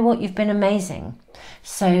 do you know what, you've been amazing,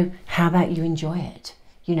 so how about you enjoy it?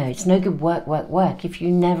 You know, it's no good work if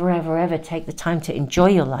you never ever take the time to enjoy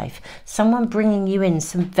your life. Someone bringing you in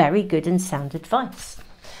some very good and sound advice.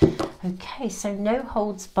 Okay, so no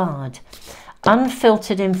holds barred.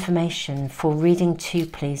 Unfiltered information for reading 2,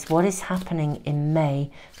 please. What is happening in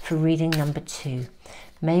May for reading number 2?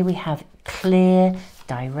 May we have clear,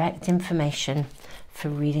 direct information for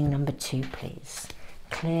reading number 2, please.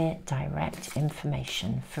 Clear, direct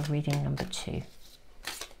information for reading number 2.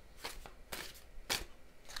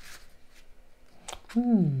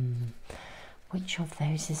 Which of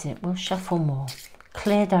those is it? We'll shuffle more.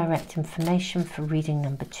 Clear, direct information for reading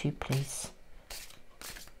number 2, please.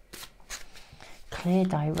 Clear,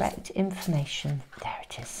 direct information. There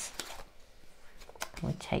it is.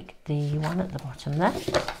 We'll take the one at the bottom there.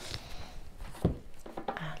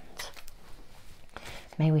 And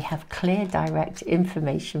may we have clear, direct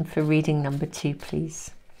information for reading number 2,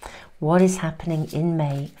 please. What is happening in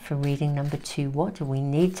May for reading number 2? What do we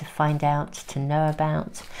need to find out, to know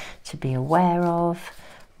about, to be aware of?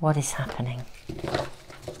 What is happening?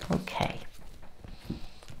 Okay.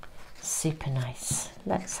 Super nice.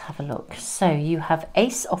 Let's have a look. So you have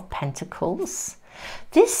Ace of Pentacles.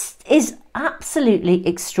 This is absolutely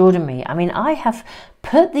extraordinary. I mean, I have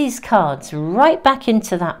put these cards right back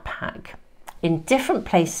into that pack in different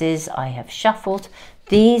places. I have shuffled.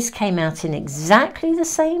 These came out in exactly the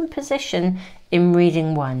same position in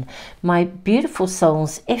reading 1. My beautiful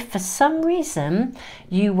souls, if for some reason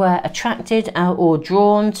you were attracted or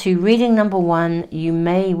drawn to reading number 1, you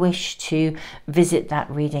may wish to visit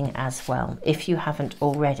that reading as well, if you haven't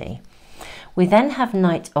already. We then have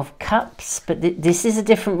Knight of Cups, but this is a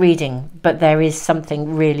different reading, but there is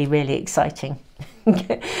something really exciting.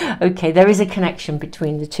 Okay, there is a connection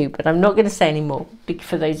between the two, but I'm not going to say any more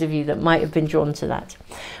for those of you that might have been drawn to that.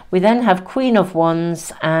 We then have Queen of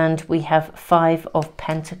Wands, and we have 5 of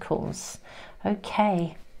Pentacles.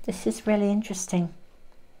 Okay, this is really interesting.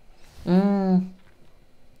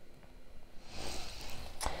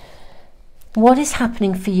 What is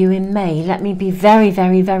happening for you in May? Let me be very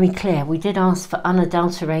clear. We did ask for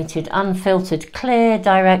unadulterated, unfiltered, clear,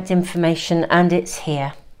 direct information, and it's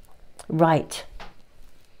here. Right.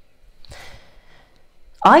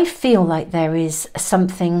 I feel like there is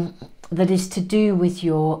something that is to do with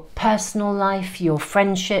your personal life, your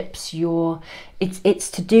friendships,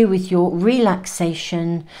 it's to do with your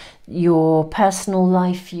relaxation, your personal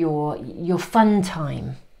life, your fun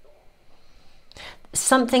time.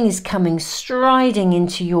 Something is coming striding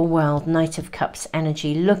into your world. Knight of Cups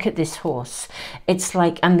energy. Look at this horse. It's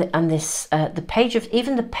like, and this the page of,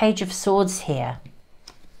 even the Page of Swords here.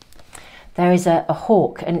 There is a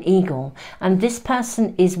hawk, an eagle, and this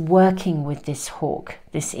person is working with this hawk,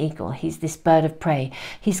 this eagle. He's this bird of prey.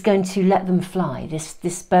 He's going to let them fly.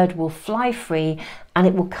 This bird will fly free, and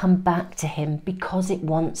it will come back to him because it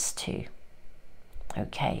wants to.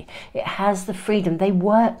 Okay, it has the freedom. They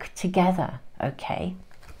work together. Okay,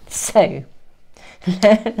 so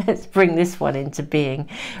let's bring this one into being.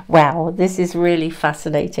 Wow, this is really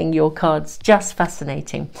fascinating. Your cards, just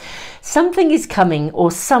fascinating. Something is coming,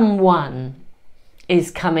 or someone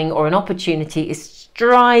is coming, or an opportunity is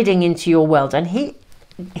striding into your world, and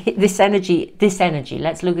this energy,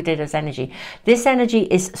 let's look at it as energy. This energy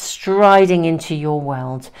is striding into your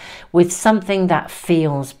world with something that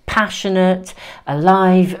feels passionate,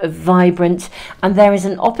 alive, vibrant, and there is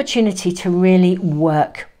an opportunity to really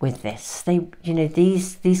work with this. They, you know,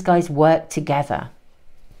 these guys work together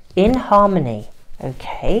in harmony.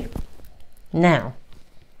 Okay, now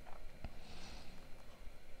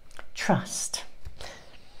trust.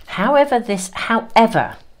 However this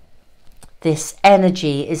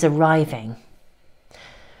energy is arriving,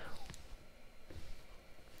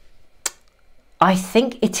 I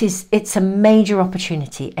think it's a major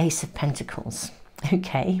opportunity. Ace of Pentacles.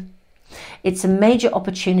 Okay, it's a major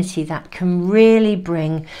opportunity that can really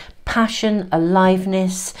bring passion,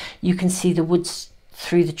 aliveness. You can see the woods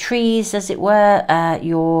through the trees, as it were.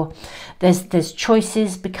 There's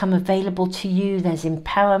choices become available to you. There's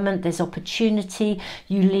empowerment, there's opportunity.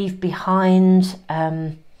 You leave behind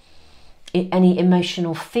any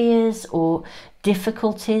emotional fears or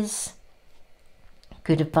difficulties.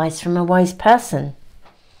 Good advice from a wise person.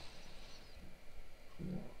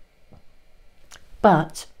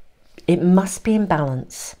 But it must be in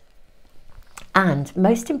balance. And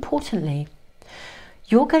most importantly,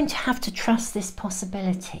 you're going to have to trust this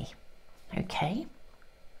possibility. Okay?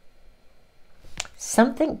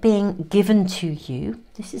 Something being given to you.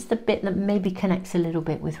 This is the bit that maybe connects a little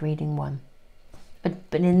bit with reading 1.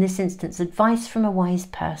 But in this instance, advice from a wise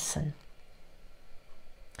person.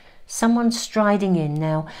 Someone striding in.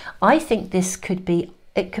 Now, I think this could be,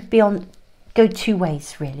 it could be go two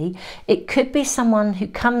ways really. It could be someone who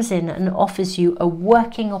comes in and offers you a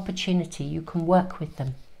working opportunity. You can work with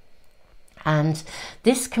them. And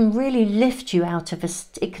this can really lift you out of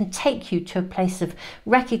it can take you to a place of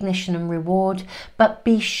recognition and reward, but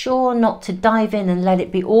be sure not to dive in and let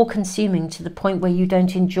it be all consuming to the point where you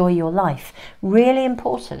don't enjoy your life. Really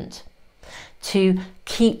important to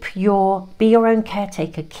be your own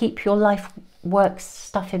caretaker, keep your life work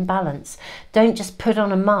stuff in balance. Don't just put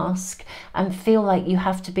on a mask and feel like you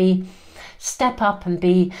have to step up and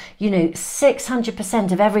be, you know,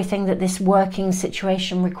 600% of everything that this working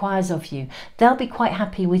situation requires of you. They'll be quite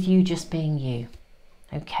happy with you just being you.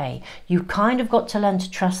 Okay, you kind of got to learn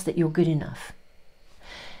to trust that you're good enough.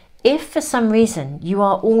 If for some reason you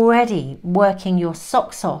are already working your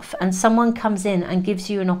socks off and someone comes in and gives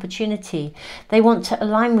you an opportunity, they want to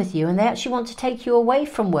align with you and they actually want to take you away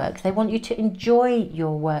from work. They want you to enjoy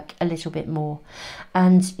your work a little bit more.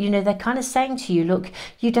 And, you know, they're kind of saying to you, look,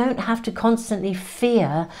 you don't have to constantly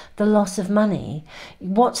fear the loss of money.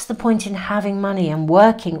 What's the point in having money and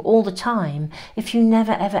working all the time if you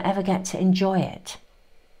never, ever, ever get to enjoy it?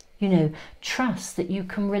 You know, trust that you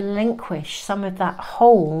can relinquish some of that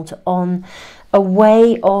hold on a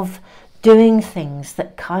way of doing things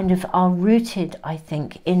that kind of are rooted, I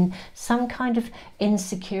think, in some kind of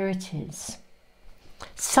insecurities.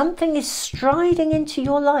 Something is striding into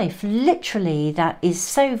your life, literally, that is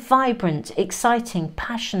so vibrant, exciting,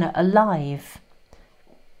 passionate, alive.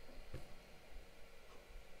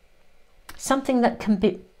 Something that can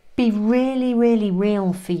be really, really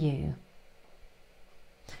real for you.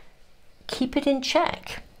 Keep it in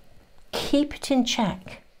check. Keep it in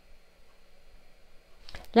check.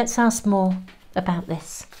 Let's ask more about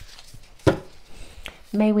this.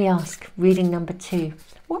 May we ask, reading number 2,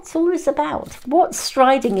 what's all this about? What's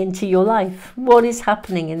striding into your life? What is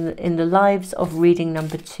happening in the lives of reading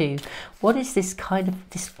number 2? What is this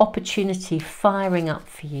opportunity firing up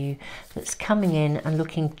for you that's coming in and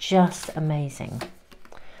looking just amazing?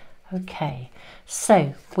 Okay,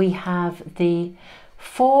 so we have the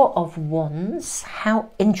 4 of Wands. How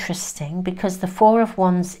interesting, because the 4 of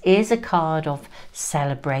Wands is a card of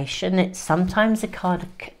celebration. It's sometimes a card of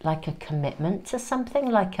like a commitment to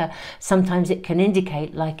something, sometimes it can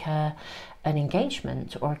indicate like an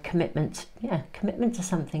engagement or a commitment, commitment to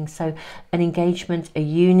something. So an engagement, a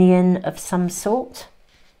union of some sort.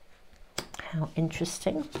 How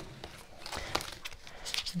interesting.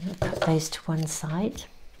 I'll put those to one side.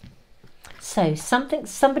 So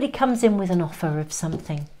somebody comes in with an offer of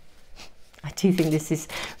something. I do think this is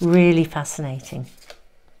really fascinating.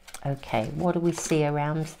 Okay, what do we see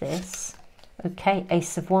around this? Okay,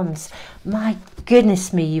 Ace of Wands. My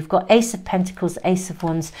goodness me, you've got Ace of Pentacles, Ace of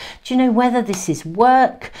Wands. Do you know whether this is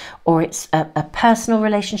work or it's a personal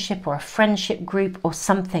relationship or a friendship group or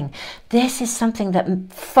something? This is something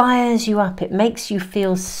that fires you up. It makes you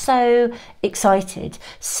feel so excited,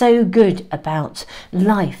 so good about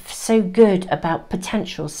life, so good about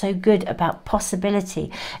potential, so good about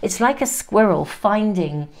possibility. It's like a squirrel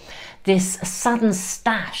finding this sudden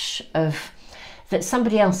stash of that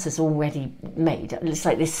somebody else has already made. It's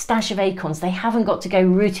like this stash of acorns. They haven't got to go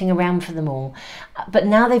rooting around for them all, but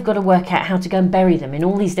now they've got to work out how to go and bury them in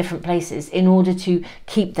all these different places in order to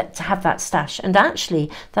keep that, to have that stash. And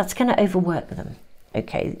actually, that's going to overwork them.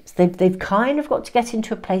 Okay, so they've kind of got to get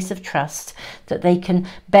into a place of trust that they can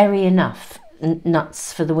bury enough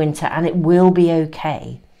nuts for the winter and it will be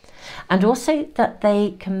okay. And also that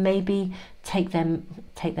they can maybe take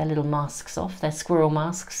their little masks off, their squirrel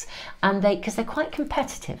masks, and because they're quite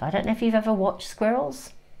competitive. I don't know if you've ever watched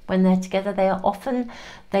squirrels. When they're together, they are often,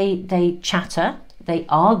 they chatter, they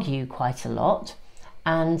argue quite a lot,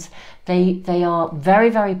 and they are very,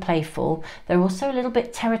 very playful. They're also a little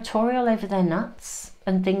bit territorial over their nuts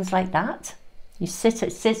and things like that. You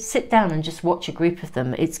sit down and just watch a group of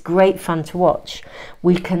them. It's great fun to watch.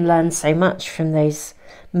 We can learn so much from those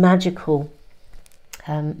magical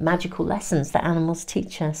lessons that animals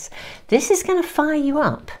teach us. This is going to fire you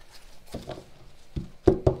up.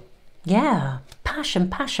 Yeah, passion,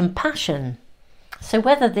 passion, passion. So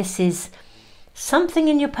whether this is something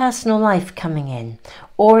in your personal life coming in,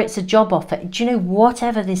 or it's a job offer, do you know,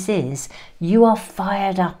 whatever this is, you are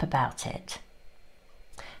fired up about it.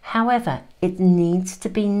 However, it needs to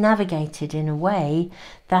be navigated in a way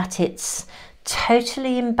that it's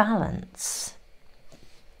totally in balance.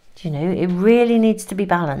 You know, it really needs to be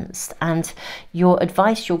balanced, and your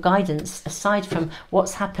advice, your guidance, aside from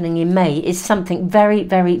what's happening in May, is something very,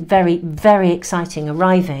 very, very, very exciting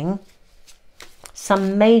arriving.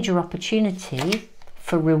 Some major opportunity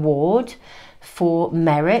for reward, for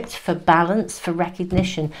merit, for balance, for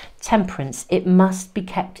recognition. Temperance, it must be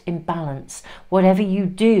kept in balance. Whatever you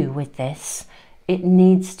do with this, it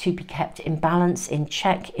needs to be kept in balance, in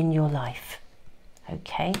check in your life.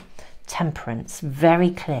 Okay? Temperance,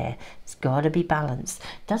 very clear. It's got to be balanced.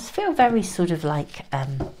 It does feel very sort of like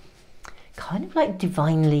kind of like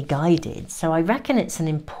divinely guided. So I reckon it's an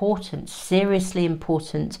important, seriously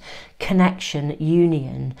important connection,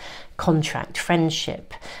 union, contract,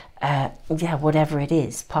 friendship, yeah, whatever it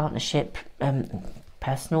is, partnership,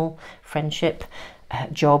 personal friendship,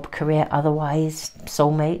 job, career, otherwise,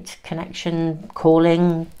 soulmate, connection,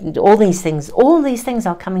 calling, all these things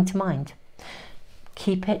are coming to mind.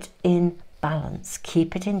 Keep it in balance,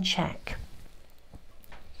 keep it in check.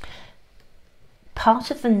 Part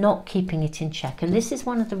of the not keeping it in check, and this is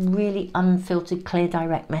one of the really unfiltered, clear,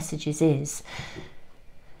 direct messages, is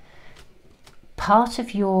part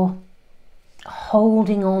of your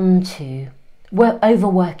holding on to,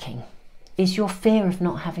 overworking, is your fear of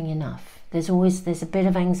not having enough. There's a bit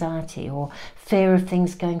of anxiety or fear of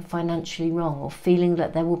things going financially wrong, or feeling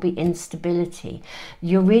that there will be instability.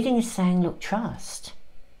 Your reading is saying, look, trust.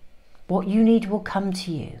 What you need will come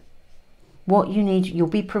to you. What you need, you'll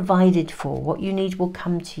be provided for. What you need will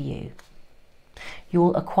come to you.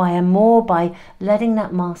 You'll acquire more by letting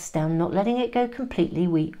that mask down, not letting it go completely.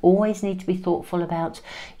 We always need to be thoughtful about,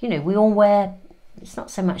 you know, we all wear, it's not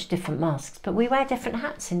so much different masks, but we wear different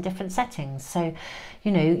hats in different settings. So,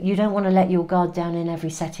 you know, you don't want to let your guard down in every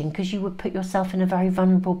setting, because you would put yourself in a very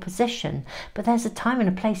vulnerable position. But there's a time and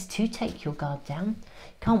a place to take your guard down.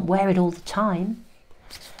 You can't wear it all the time.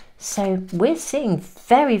 So we're seeing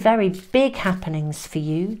very, very big happenings for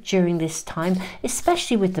you during this time,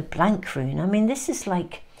 especially with the blank rune. I mean, this is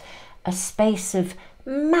like a space of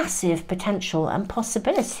massive potential and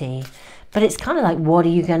possibility. But it's kind of like, what are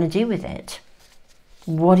you going to do with it?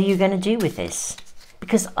 What are you going to do with this?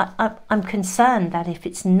 Because I'm concerned that if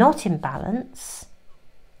it's not in balance,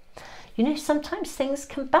 you know, sometimes things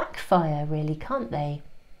can backfire, really, can't they?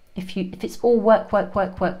 If it's all work, work,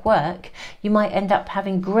 work, work, work, you might end up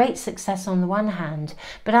having great success on the one hand,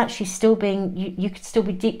 but actually still being, you could still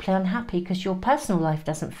be deeply unhappy because your personal life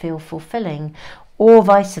doesn't feel fulfilling, or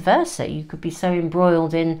vice versa. You could be so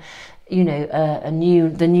embroiled in, you know,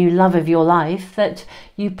 the new love of your life that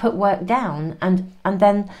you put work down, and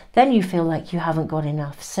then you feel like you haven't got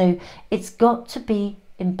enough. So it's got to be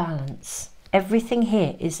in balance. Everything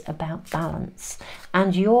here is about balance,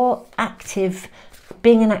 and you're active,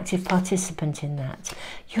 being an active participant in that.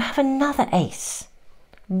 You have another ace.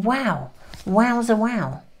 Wow, wowza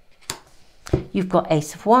wow. You've got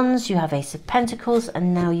Ace of Wands, you have Ace of Pentacles,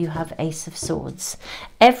 and now you have Ace of Swords.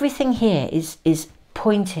 Everything here is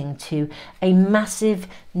pointing to a massive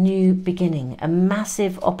new beginning, a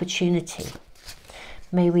massive opportunity.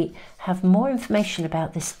 May we have more information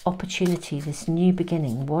about this opportunity, this new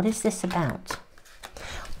beginning. What is this about?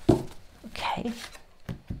 Okay.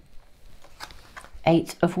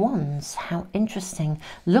 Eight of Wands. How interesting.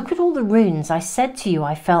 Look at all the runes. I said to you,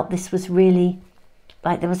 I felt this was really,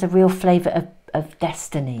 like there was a real flavour of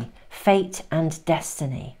destiny, fate and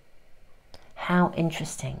destiny. How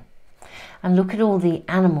interesting. And look at all the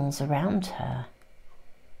animals around her.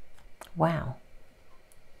 Wow.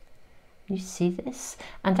 You see this?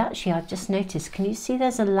 And actually, I've just noticed, can you see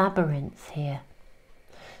there's a labyrinth here?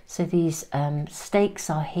 So these stakes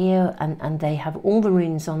are here, and they have all the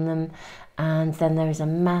runes on them, and then there is a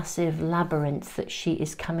massive labyrinth that she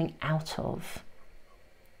is coming out of.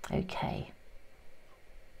 Okay.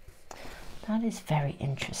 That is very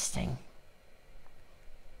interesting.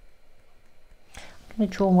 I'm going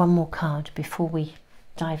to draw one more card before we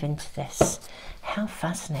dive into this. How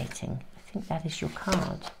fascinating. I think that is your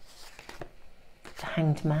card. The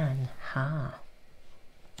Hanged Man. Ha.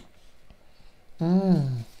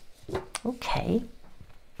 Okay.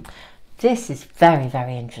 This is very,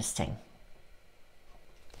 very interesting.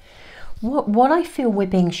 What I feel we're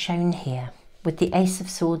being shown here with the Ace of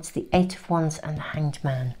Swords, the Eight of Wands and the Hanged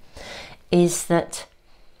Man is that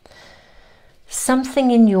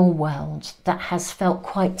something in your world that has felt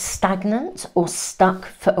quite stagnant or stuck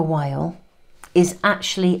for a while is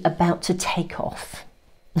actually about to take off.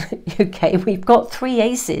 Okay, we've got three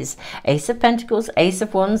aces: Ace of Pentacles, Ace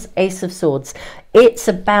of Wands, Ace of Swords. It's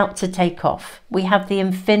about to take off. We have the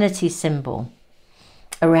infinity symbol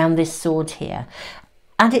around this sword here,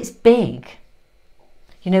 and it's big.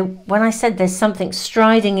 You know, when I said there's something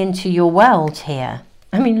striding into your world here,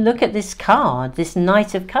 I mean, look at this card, this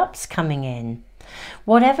Knight of Cups coming in.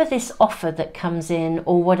 Whatever this offer that comes in,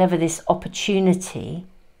 or whatever this opportunity,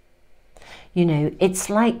 you know, it's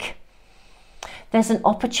like there's an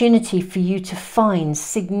opportunity for you to find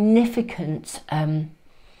significant,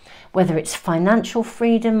 whether it's financial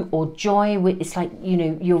freedom or joy. It's like, you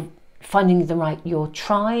know, you're finding your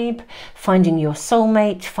tribe, finding your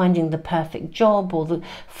soulmate, finding the perfect job, or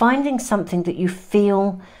finding something that you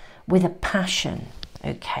feel with a passion.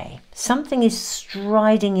 Okay, something is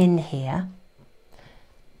striding in here.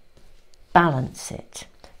 Balance it.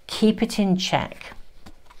 Keep it in check.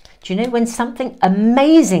 Do you know, when something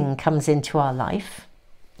amazing comes into our life,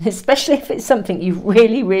 especially if it's something you've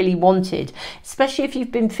really, really wanted, especially if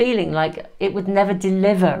you've been feeling like it would never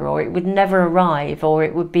deliver, or it would never arrive, or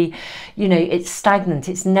it would be, you know, it's stagnant,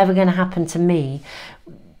 it's never going to happen to me,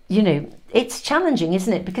 you know, it's challenging,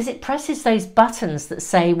 isn't it? Because it presses those buttons that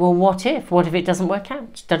say, well, what if it doesn't work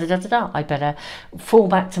out? Da, da, da, da, da. I better fall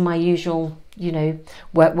back to my usual, you know,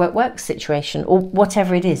 work situation, or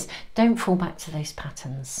whatever it is. Don't fall back to those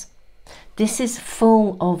patterns. This is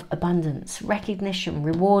full of abundance, recognition,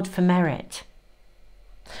 reward for merit.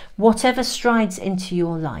 Whatever strides into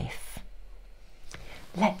your life,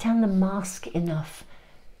 let down the mask enough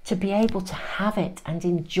to be able to have it and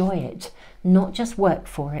enjoy it, not just work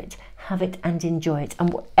for it, have it and enjoy it.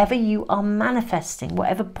 And whatever you are manifesting,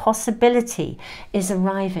 whatever possibility is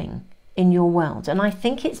arriving in your world, and I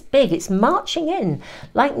think it's big, it's marching in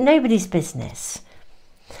like nobody's business.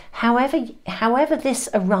 However this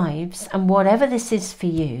arrives, and whatever this is for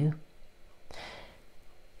you,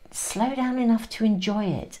 slow down enough to enjoy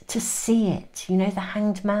it, to see it. You know, the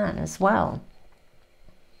Hanged Man as well.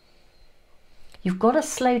 You've got to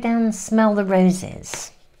slow down and smell the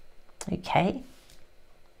roses. Okay?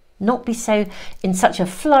 Not be so in such a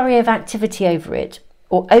flurry of activity over it,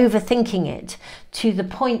 or overthinking it to the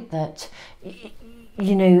point that,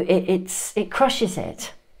 you know, it crushes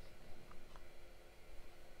it.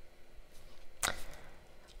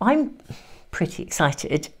 I'm pretty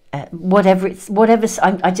excited. All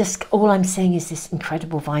I'm saying is this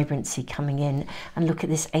incredible vibrancy coming in, and look at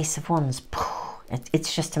this Ace of Wands.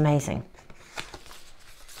 It's just amazing.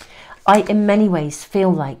 I, in many ways,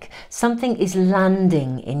 feel like something is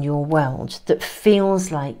landing in your world that feels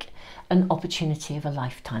like an opportunity of a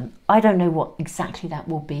lifetime. I don't know what exactly that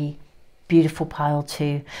will be, beautiful pile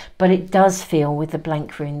too, but it does feel with the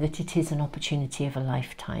blank rune that it is an opportunity of a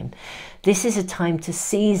lifetime. This is a time to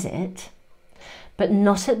seize it, but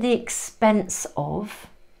not at the expense of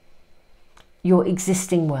your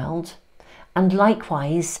existing world. And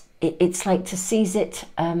likewise, it's like to seize it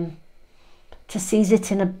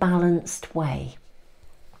in a balanced way.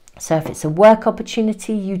 So if it's a work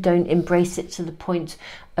opportunity, you don't embrace it to the point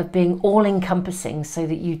of being all-encompassing so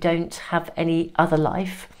that you don't have any other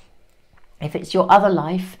life. If it's your other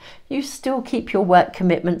life, you still keep your work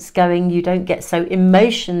commitments going. You don't get so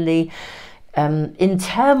emotionally in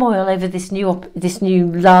turmoil over this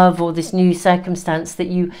new love or this new circumstance that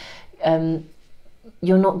you're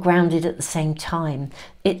not grounded at the same time.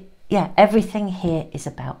 Yeah, everything here is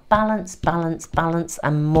about balance, balance, balance,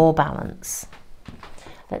 and more balance.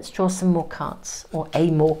 Let's draw some more cards, or a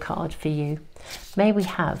more card for you. May we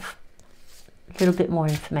have a little bit more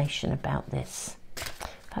information about this.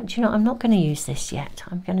 But you know, I'm not going to use this yet.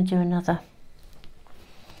 I'm going to do another.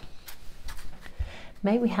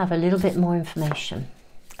 May we have a little bit more information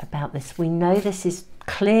about this. We know this is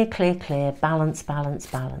clear, clear, clear, balance, balance,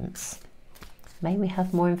 balance. May we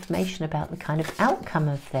have more information about the kind of outcome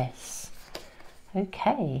of this?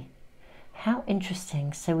 Okay, how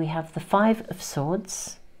interesting. So we have the Five of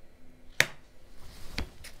Swords.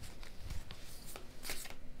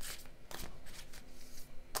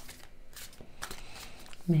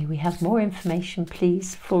 May we have more information,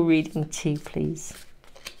 please, for reading 2, please.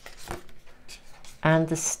 And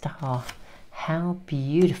the Star. How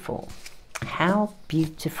beautiful. How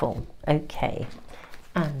beautiful. Okay.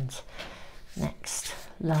 And next,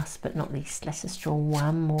 last but not least, let us draw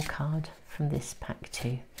one more card from this pack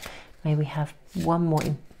too. May we have one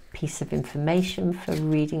more piece of information for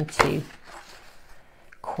reading 2.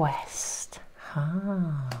 Quest.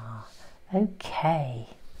 Ah, okay.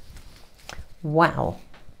 Wow.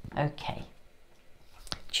 Okay.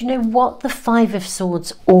 Do you know what the Five of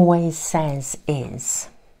Swords always says is?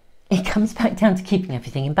 It comes back down to keeping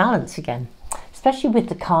everything in balance again, especially with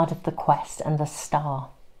the card of the Quest and the Star.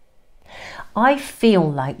 I feel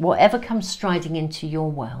like whatever comes striding into your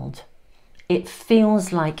world, it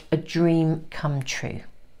feels like a dream come true,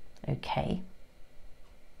 okay?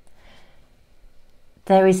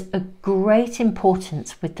 There is a great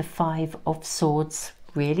importance with the Five of Swords,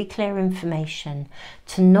 really clear information,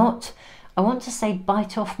 to not, I want to say,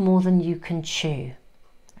 bite off more than you can chew,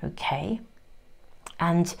 okay?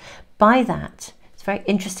 And by that, it's very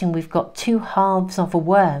interesting, we've got 2 halves of a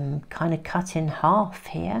worm kind of cut in half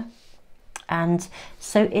here. And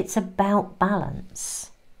so it's about balance.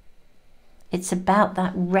 It's about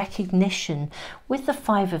that recognition with the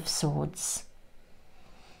Five of Swords.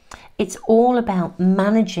 It's all about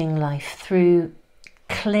managing life through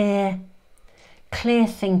clear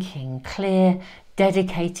thinking, clear,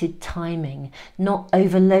 dedicated timing, not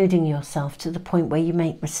overloading yourself to the point where you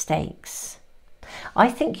make mistakes. I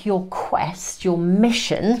think your quest, your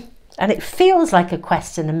mission, and it feels like a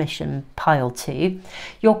quest and a mission pile too,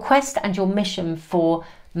 your quest and your mission for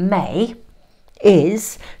May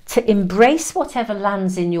is to embrace whatever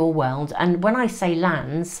lands in your world. And when I say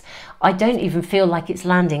lands, I don't even feel like it's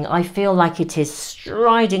landing. I feel like it is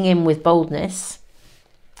striding in with boldness.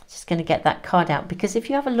 Just going to get that card out, because if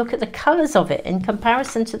you have a look at the colours of it in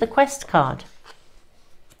comparison to the quest card,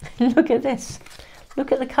 look at this.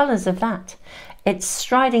 Look at the colours of that. It's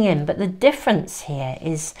striding in, but the difference here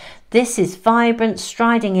is this is vibrant,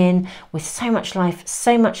 striding in with so much life,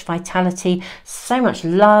 so much vitality, so much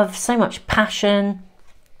love, so much passion.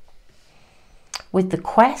 With the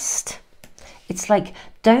quest, it's like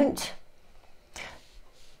don't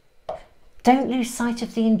lose sight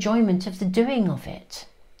of the enjoyment of the doing of it.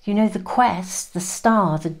 You know, the quest, the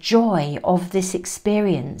star, the joy of this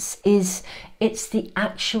experience it's the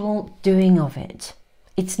actual doing of it.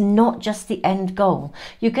 It's not just the end goal.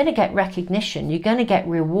 You're going to get recognition. You're going to get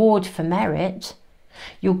reward for merit.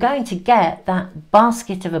 You're going to get that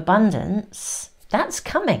basket of abundance. That's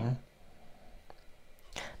coming.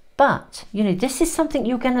 But, you know, this is something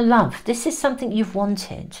you're going to love. This is something you've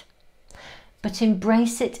wanted. But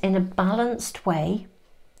embrace it in a balanced way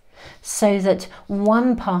so that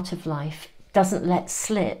one part of life doesn't let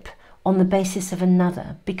slip on the basis of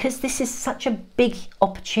another. Because this is such a big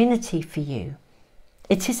opportunity for you.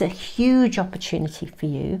 It is a huge opportunity for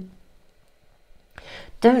you.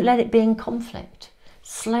 Don't let it be in conflict.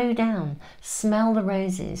 Slow down, smell the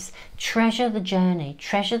roses, treasure the journey,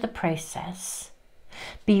 treasure the process.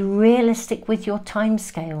 Be realistic with your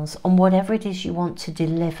timescales on whatever it is you want to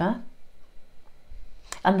deliver.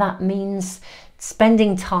 And that means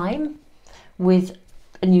spending time with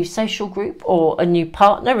a new social group or a new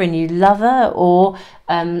partner, a new lover, or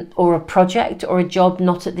a project or a job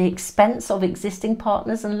not at the expense of existing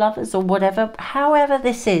partners and lovers, or whatever. However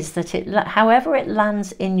this is, however it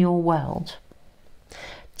lands in your world,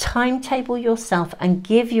 timetable yourself and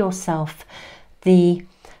give yourself the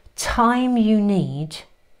time you need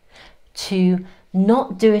to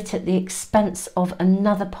not do it at the expense of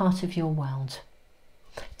another part of your world.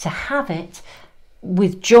 To have it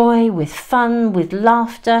with joy, with fun, with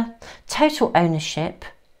laughter, total ownership,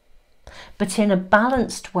 but in a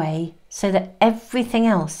balanced way so that everything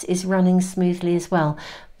else is running smoothly as well.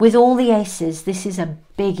 With all the aces, this is a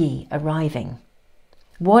biggie arriving.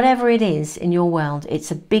 Whatever it is in your world,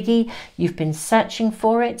 it's a biggie. You've been searching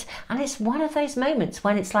for it, and it's one of those moments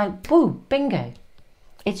when it's like, boo, bingo.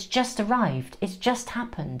 It's just arrived. It's just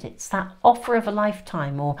happened. It's that offer of a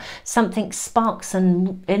lifetime, or something sparks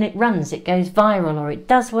and it runs, it goes viral, or it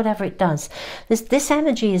does whatever it does. This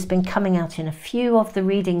energy has been coming out in a few of the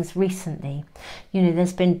readings recently. You know,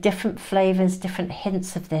 there's been different flavors, different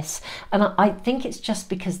hints of this. And I think it's just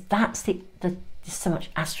because that's the There's so much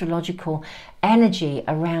astrological energy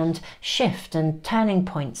around shift and turning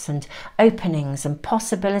points and openings and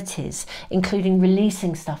possibilities, including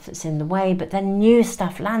releasing stuff that's in the way, but then new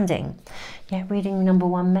stuff landing. Yeah, reading number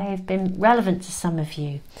 1 may have been relevant to some of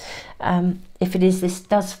you. If it is, this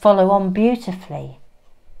does follow on beautifully.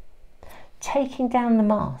 Taking down the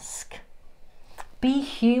mask. Be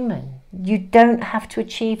human. You don't have to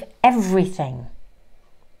achieve everything.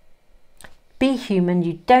 Be human,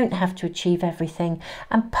 you don't have to achieve everything,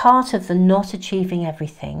 and part of the not achieving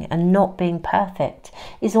everything and not being perfect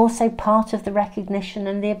is also part of the recognition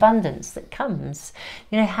and the abundance that comes.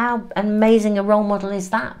 You know, how amazing a role model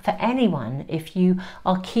is that for anyone if you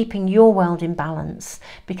are keeping your world in balance,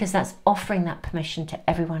 because that's offering that permission to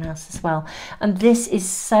everyone else as well. And this is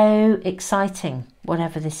so exciting,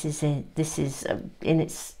 whatever this is in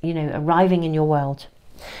its, you know, arriving in your world.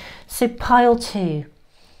 So pile 2.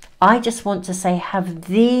 I just want to say, have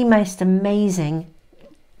the most amazing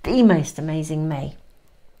May.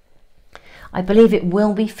 I believe it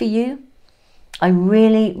will be for you. I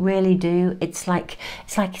really, really do. It's like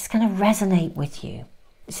it's going to resonate with you.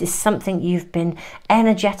 This is something you've been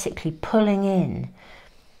energetically pulling in.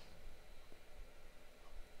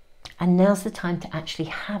 And now's the time to actually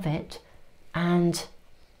have it and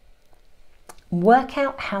work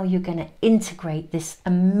out how you're going to integrate this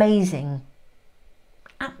amazing,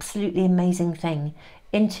 absolutely amazing thing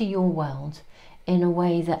into your world in a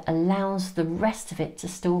way that allows the rest of it to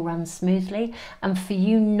still run smoothly, and for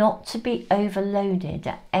you not to be overloaded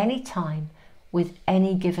at any time with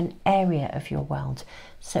any given area of your world.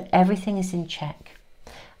 So everything is in check,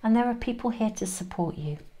 and there are people here to support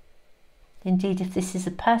you. Indeed, if this is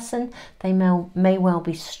a person, they may well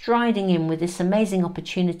be striding in with this amazing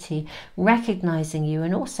opportunity, recognizing you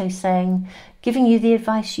and also saying, giving you the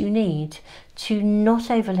advice you need to not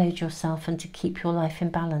overload yourself and to keep your life in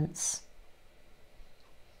balance.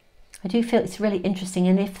 I do feel it's really interesting,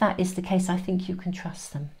 and if that is the case, I think you can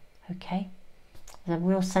trust them, okay? There's a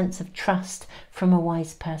real sense of trust from a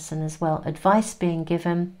wise person as well. Advice being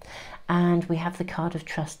given, and we have the card of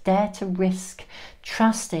trust. Dare to risk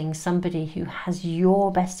trusting somebody who has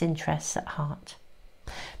your best interests at heart.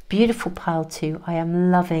 Beautiful pile 2. I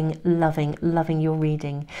am loving, loving, loving your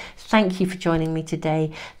reading. Thank you for joining me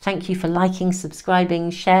today. Thank you for liking,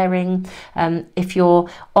 subscribing, sharing. If you're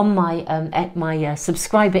on my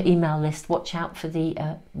subscriber email list, watch out for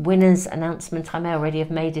the winners announcement. I may already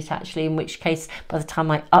have made it actually, in which case by the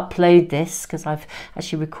time I upload this, because I've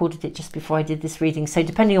actually recorded it just before I did this reading, so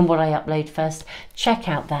depending on what I upload first, check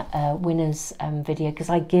out that winners video, because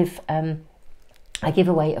I give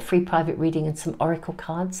away a free private reading and some oracle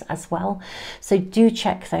cards as well. So do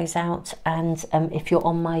check those out. And if you're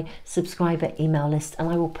on my subscriber email list, and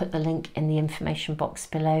I will put the link in the information box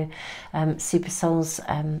below. Super Souls,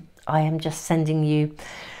 I am just sending you,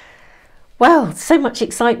 well, so much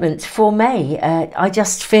excitement for May. I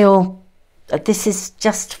just feel this is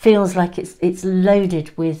just feels like it's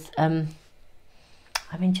loaded with, I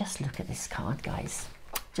mean, just look at this card, guys.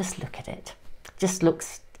 Just look at it. Just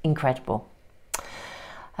looks incredible.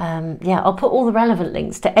 Yeah, I'll put all the relevant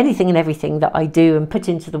links to anything and everything that I do and put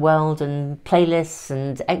into the world, and playlists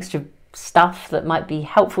and extra stuff that might be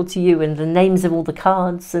helpful to you, and the names of all the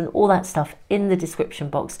cards and all that stuff in the description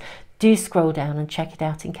box. Do scroll down and check it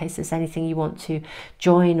out in case there's anything you want to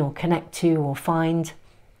join or connect to or find.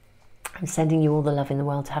 I'm sending you all the love in the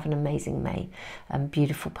world. Have an amazing May.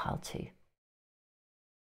 Beautiful pile 2.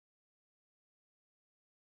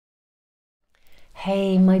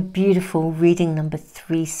 Hey, my beautiful reading number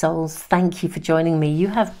 3 souls. Thank you for joining me. You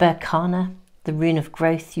have Berkana, the rune of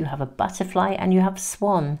growth. You have a butterfly and you have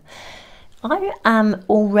swan. I am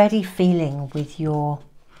already feeling with your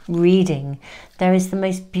reading, there is the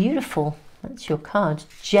most beautiful, that's your card,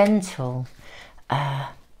 gentle.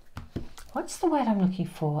 What's the word I'm looking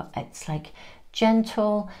for? It's like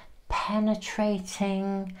gentle,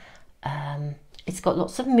 penetrating, it's got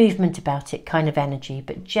lots of movement about it, kind of energy,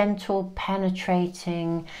 but gentle,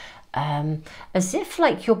 penetrating, as if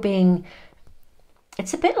like you're being,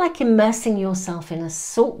 it's a bit like immersing yourself in a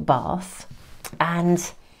salt bath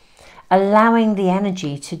and allowing the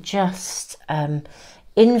energy to just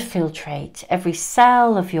infiltrate every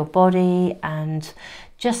cell of your body, and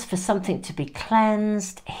just for something to be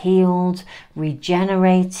cleansed, healed,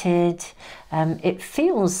 regenerated. It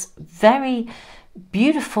feels very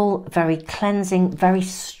beautiful, very cleansing, very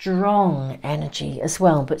strong energy as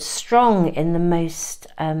well, but strong in the most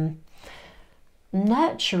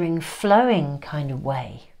nurturing, flowing kind of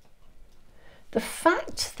way. The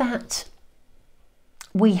fact that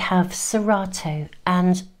we have Serato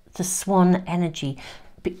and the swan energy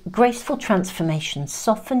graceful transformation,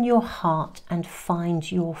 soften your heart and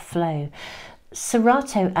find your flow.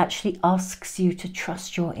 Serato actually asks you to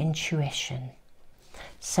trust your intuition.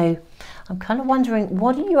 So I'm kind of wondering,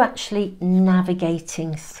 what are you actually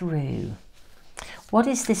navigating through? What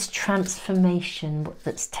is this transformation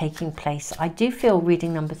that's taking place? I do feel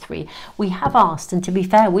reading number 3. We have asked, and to be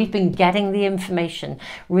fair, we've been getting the information.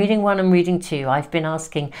 Reading 1 and reading 2, I've been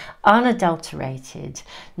asking unadulterated,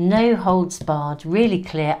 no holds barred, really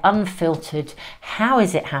clear, unfiltered. How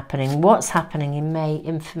is it happening? What's happening in May?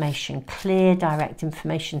 Information, clear, direct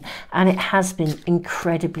information. And it has been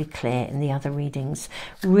incredibly clear in the other readings.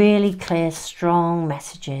 Really clear, strong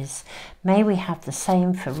messages. May we have the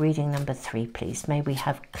same for reading number 3, please. May we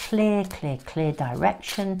have clear, clear, clear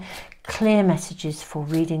direction, clear messages for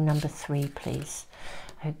reading number 3, please.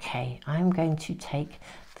 Okay, I'm going to take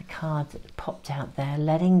the card that popped out there,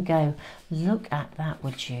 letting go. Look at that,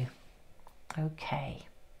 would you? Okay.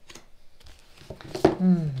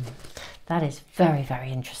 That is very,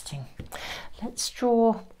 very interesting. Let's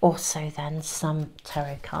draw also then some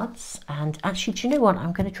tarot cards. And actually, do you know what?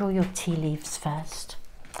 I'm going to draw your tea leaves first.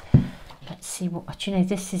 Let's see what, you know,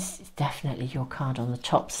 this is definitely your card on the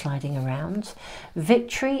top sliding around.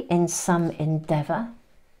 Victory in some endeavour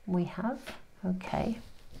we have. Okay.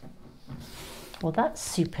 Well, that's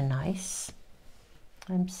super nice.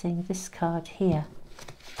 I'm seeing this card here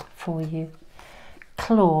for you.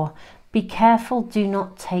 Claw. Be careful, do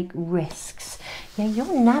not take risks. Yeah,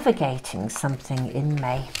 you're navigating something in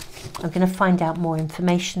May. I'm going to find out more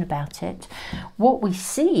information about it. What we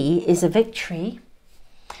see is a victory.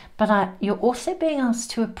 But you're also being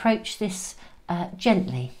asked to approach this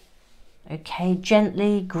gently, okay?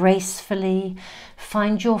 Gently, gracefully,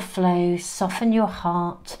 find your flow, soften your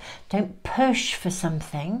heart. Don't push for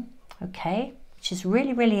something, okay? Which is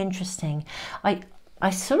really, really interesting. I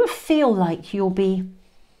sort of feel like you'll be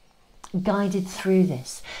guided through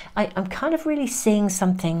this. I'm kind of really seeing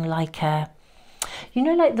something like you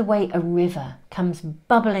know, like the way a river comes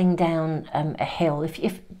bubbling down a hill.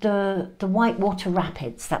 If the whitewater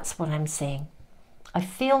rapids, that's what I'm seeing. I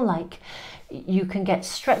feel like you can get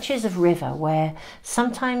stretches of river where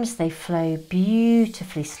sometimes they flow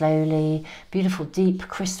beautifully slowly, beautiful deep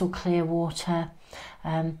crystal clear water,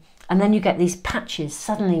 and then you get these patches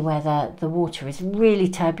suddenly where the water is really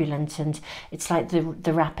turbulent and it's like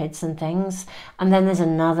the rapids and things. And then there's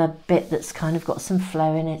another bit that's kind of got some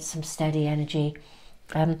flow in it, some steady energy.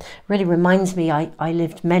 Really reminds me, I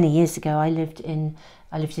lived many years ago, I lived in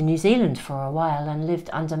New Zealand for a while and lived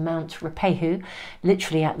under Mount Ruapehu,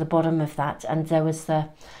 literally at the bottom of that. And there was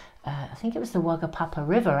I think it was the Wagapapa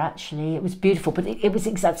River, actually. It was beautiful, but it was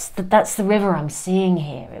that's the river I'm seeing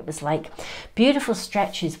here. It was like beautiful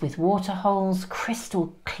stretches with water holes,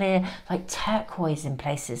 crystal clear, like turquoise in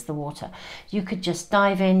places, the water. You could just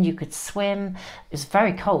dive in, you could swim. It was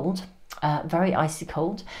very cold, very icy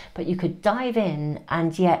cold, but you could dive in,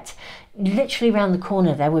 and yet literally around the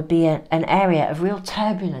corner there would be an area of real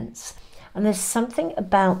turbulence. And there's something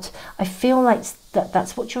about, I feel like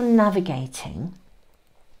that's what you're navigating.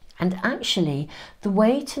 And actually, the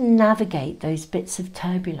way to navigate those bits of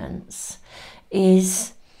turbulence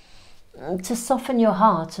is to soften your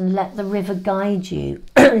heart and let the river guide you.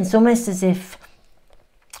 It's almost as if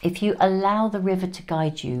you allow the river to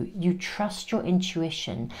guide you, you trust your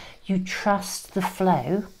intuition, you trust the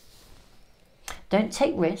flow. Don't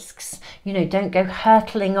take risks, you know, don't go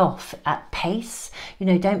hurtling off at pace, you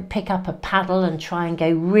know, don't pick up a paddle and try and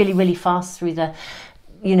go really, really fast through the,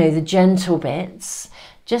 you know, the gentle bits.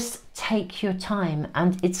 Just take your time,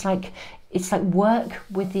 and it's like work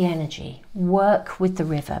with the energy, work with the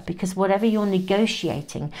river, because whatever you're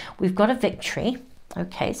negotiating, we've got a victory.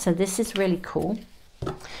 Okay, so this is really cool.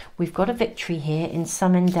 We've got a victory here in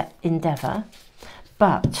some endeavour,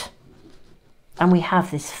 and we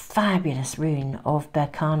have this fabulous rune of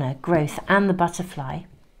Berkana, growth, and the butterfly.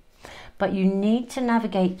 But you need to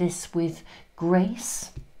navigate this with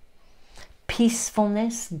grace,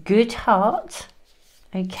 peacefulness, good heart.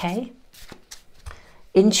 Okay,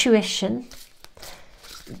 intuition.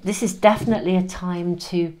 This is definitely a time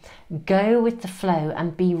to go with the flow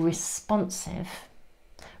and be responsive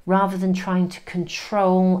rather than trying to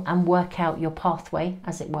control and work out your pathway,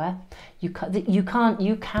 as it were. You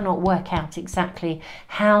cannot work out exactly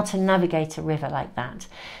how to navigate a river like that.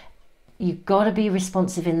 You've got to be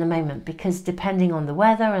responsive in the moment, because depending on the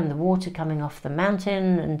weather and the water coming off the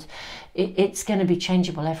mountain, and it's going to be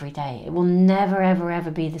changeable every day. It will never, ever,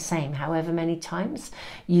 ever be the same. However many times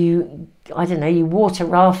you water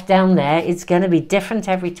raft down there, it's going to be different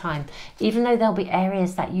every time, even though there'll be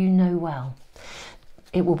areas that you know well.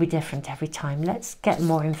 it will be different every time. Let's get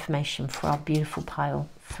more information for our beautiful pile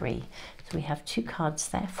 3. So we have 2 cards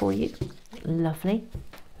there for you. Lovely.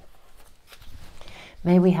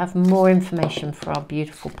 May we have more information for our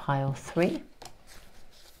beautiful pile 3.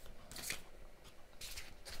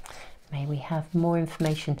 May we have more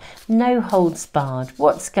information. No holds barred.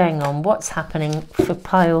 What's going on? What's happening for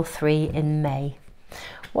pile 3 in May?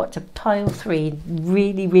 What do pile 3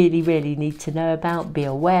 really, really, really need to know about, be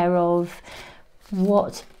aware of?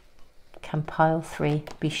 What can pile 3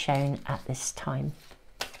 be shown at this time?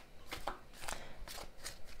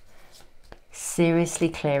 Seriously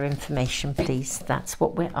clear information, please. That's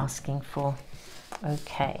what we're asking for.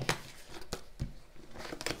 Okay.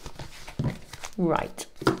 Right.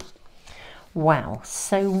 Wow,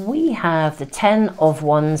 so we have the 10 of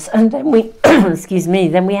Wands, and then we, excuse me,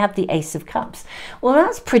 then we have the Ace of Cups. Well,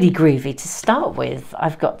 that's pretty groovy to start with,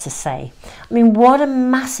 I've got to say. I mean, what a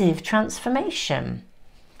massive transformation.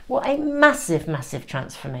 What a massive, massive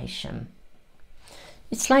transformation.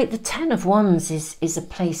 It's like the 10 of Wands is a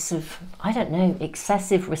place of, I don't know,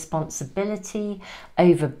 excessive responsibility,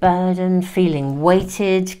 overburden, feeling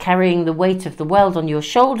weighted, carrying the weight of the world on your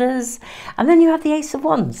shoulders. And then you have the Ace of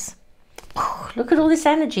Wands. Look at all this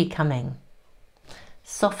energy coming.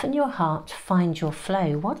 Soften your heart, find your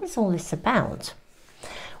flow. What is all this about?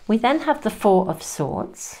 We then have the 4 of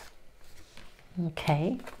Swords.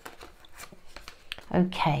 Okay.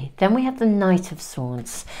 Okay, then we have the Knight of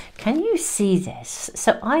Swords. Can you see this?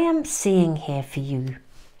 So I am seeing here for you,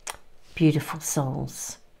 beautiful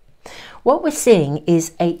souls. What we're seeing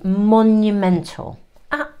is a monumental,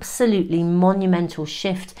 absolutely monumental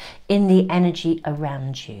shift in the energy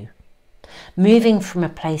around you. Moving from a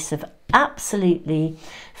place of absolutely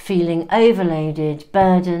feeling overloaded,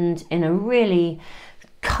 burdened, in a really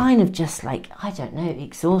kind of just like, I don't know,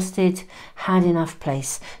 exhausted, had enough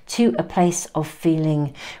place, to a place of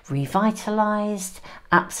feeling revitalized,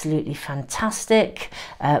 absolutely fantastic,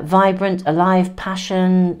 vibrant, alive,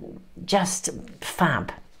 passion, just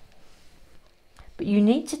fab. But you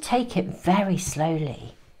need to take it very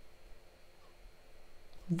slowly.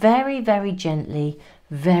 Very, very gently,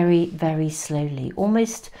 very, very slowly,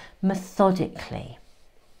 almost methodically.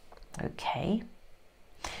 Okay.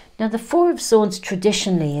 Now the 4 of Swords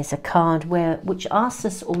traditionally is a card which asks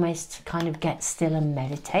us almost to kind of get still and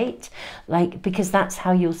meditate, like, because that's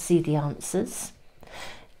how you'll see the answers.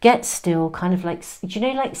 Get still, kind of like, do you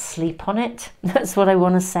know, like sleep on it? That's what I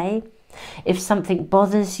want to say. If something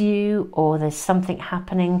bothers you or there's something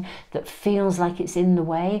happening that feels like it's in the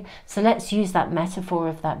way, so let's use that metaphor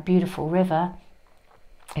of that beautiful river.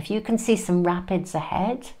 If you can see some rapids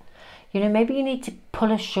ahead, you know, maybe you need to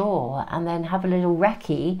pull ashore and then have a little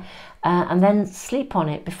recce and then sleep on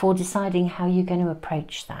it before deciding how you're going to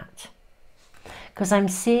approach that. Because I'm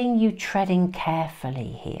seeing you treading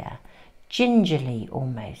carefully here, gingerly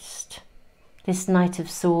almost. This Knight of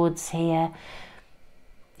Swords here,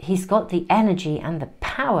 he's got the energy and the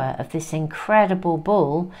power of this incredible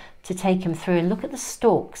bull to take him through. And look at the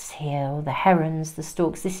storks here, or the herons, the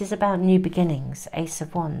storks. This is about new beginnings, Ace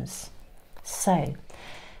of Wands. So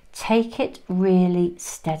take it really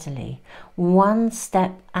steadily, one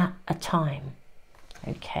step at a time.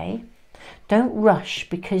 Okay, don't rush,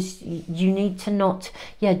 because you need to not,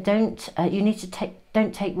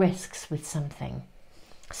 don't take risks with something.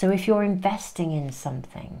 So if you're investing in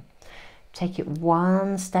something, take it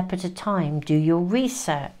one step at a time, do your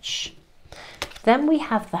research. Then we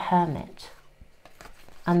have the Hermit,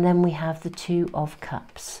 and then we have the 2 of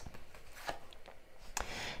Cups.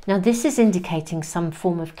 Now this is indicating some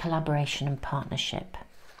form of collaboration and partnership.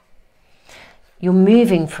 You're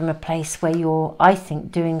moving from a place where you're, I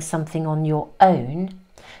think, doing something on your own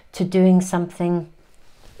to doing something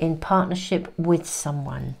in partnership with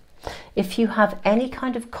someone. If you have any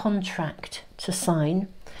kind of contract to sign,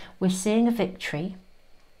 we're seeing a victory,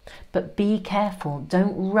 but be careful.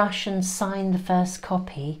 Don't rush and sign the first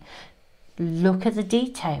copy. Look at the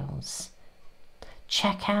details.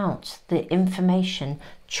 Check out the information.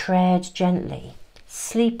 Tread gently.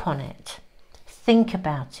 Sleep on it. Think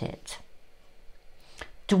about it.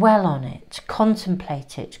 Dwell on it.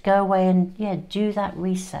 Contemplate it. Go away and do that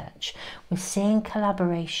research. We're seeing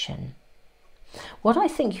collaboration. What I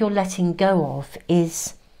think you're letting go of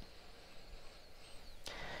is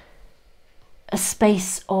a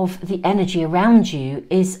space of the energy around you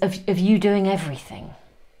is of you doing everything,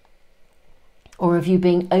 or of you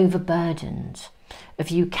being overburdened, of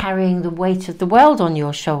you carrying the weight of the world on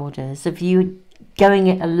your shoulders, of you going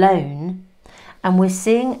it alone. And we're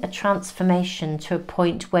seeing a transformation to a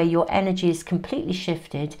point where your energy is completely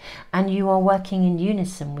shifted and you are working in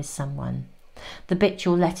unison with someone. The bit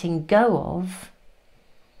you're letting go of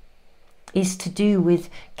is to do with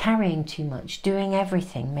carrying too much, doing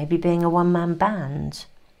everything, maybe being a one-man band.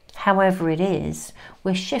 However it is,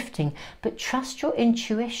 we're shifting, but trust your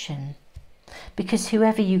intuition, because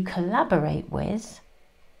whoever you collaborate with,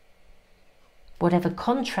 whatever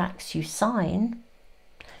contracts you sign,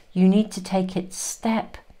 you need to take it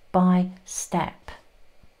step by step.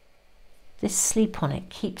 This sleep on it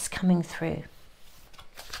keeps coming through.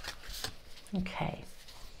 Okay.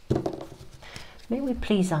 May we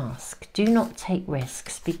please ask, do not take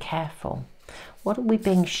risks, be careful. What are we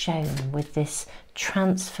being shown with this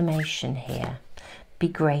transformation here? Be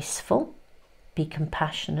graceful, be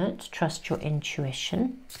compassionate, trust your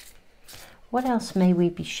intuition. What else may we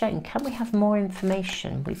be shown? Can we have more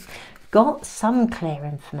information? We've got some clear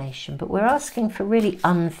information, but we're asking for really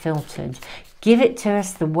unfiltered, give it to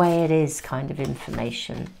us the way it is kind of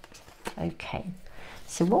information. Okay.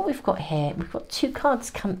 So what we've got here, we've got two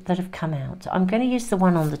cards that have come out. I'm going to use the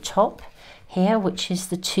one on the top here, which is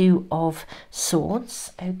the Two of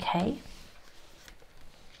Swords. Okay.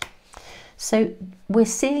 So we're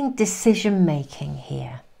seeing decision making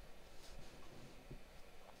here.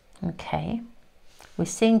 Okay. We're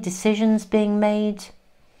seeing decisions being made,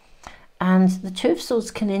 and the Two of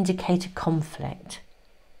Swords can indicate a conflict.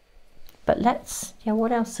 But let's,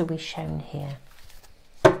 what else are we shown here?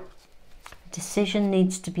 Decision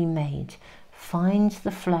needs to be made. Find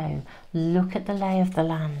the flow. Look at the lay of the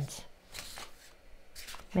land.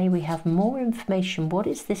 May we have more information. What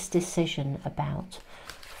is this decision about?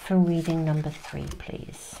 For reading number 3,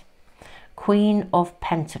 please. Queen of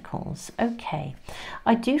Pentacles. Okay.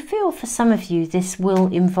 I do feel for some of you this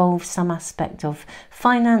will involve some aspect of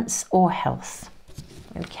finance or health.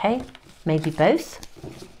 Okay. Maybe both.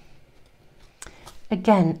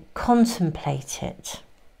 Again, contemplate it.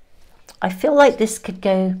 I feel like this could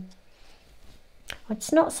go,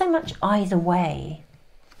 it's not so much either way,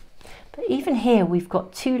 but even here we've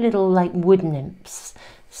got two little like wood nymphs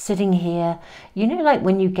sitting here. You know, like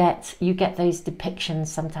when you get those depictions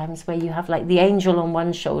sometimes where you have like the angel on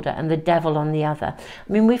one shoulder and the devil on the other.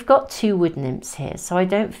 I mean, we've got two wood nymphs here, so I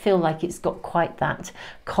don't feel like it's got quite that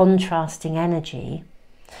contrasting energy.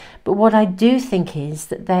 But what I do think is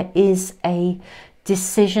that there is a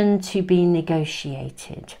decision to be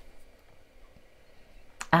negotiated.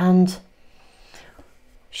 And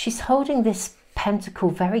she's holding this pentacle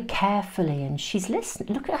very carefully, and she's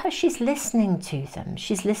listening. Look at how she's listening to them.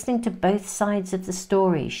 She's listening to both sides of the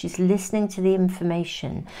story. She's listening to the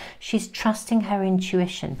information. She's trusting her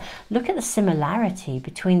intuition. Look at the similarity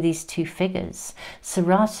between these two figures,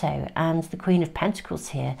 Serato and the Queen of Pentacles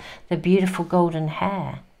here, the beautiful golden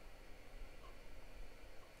hair.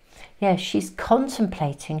 Yeah, she's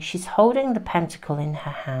contemplating. She's holding the pentacle in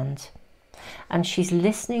her hand. And she's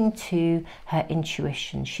listening to her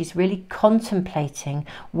intuition. She's really contemplating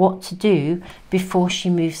what to do before she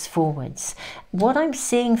moves forwards. What I'm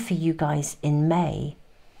seeing for you guys in May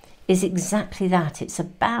is exactly that. It's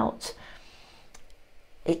about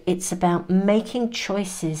making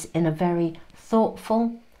choices in a very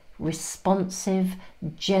thoughtful, responsive,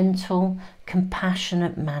 gentle,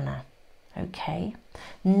 compassionate manner. Okay?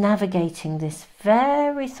 Navigating this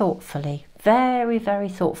very thoughtfully. Very, very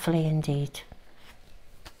thoughtfully indeed.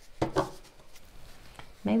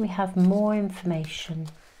 May we have more information.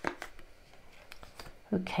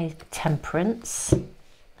 Okay, Temperance.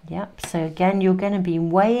 Yep, so again, you're going to be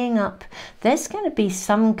weighing up. There's going to be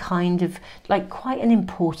some kind of, like, quite an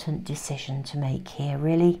important decision to make here,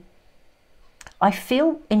 really. I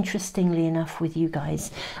feel, interestingly enough, with you guys,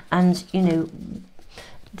 and, you know,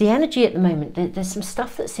 the energy at the moment, there's some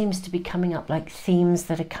stuff that seems to be coming up, like themes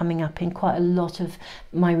that are coming up in quite a lot of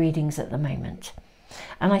my readings at the moment.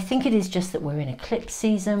 And I think it is just that we're in eclipse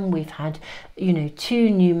season. We've had, you know, 2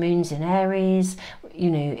 new moons in Aries. You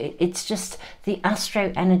know, it's just the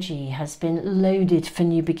astro energy has been loaded for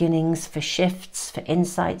new beginnings, for shifts, for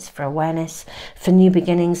insights, for awareness, for new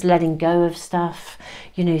beginnings, letting go of stuff.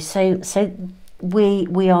 You know, so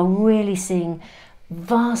we are really seeing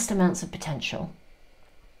vast amounts of potential.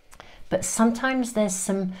 But sometimes there's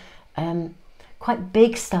some quite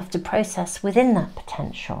big stuff to process within that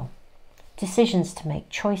potential. Decisions to make,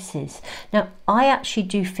 choices. Now, I actually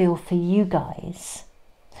do feel for you guys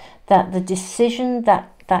that the decision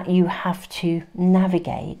that you have to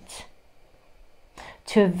navigate,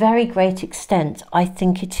 to a very great extent, I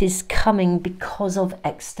think it is coming because of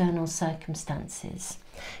external circumstances.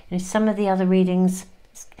 You know, some of the other readings,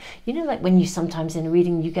 you know, like when you sometimes in a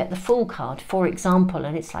reading you get the Fool card, for example,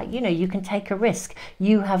 and it's like, you know, you can take a risk.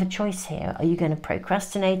 You have a choice here. Are you going to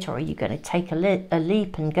procrastinate, or are you going to take a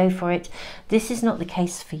leap and go for it? This is not the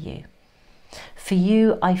case for you. For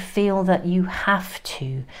you, I feel that you have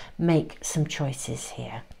to make some choices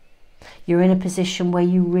here. You're in a position where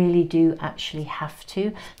you really do actually have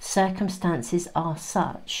to. Circumstances are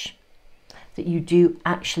such that you do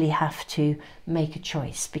actually have to make a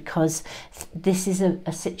choice, because this is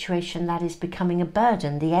a situation that is becoming a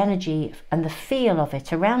burden. The energy and the feel of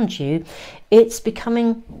it around you, it's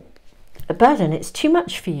becoming a burden. It's too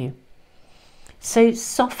much for you. So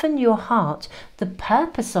soften your heart. The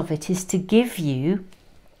purpose of it is to give you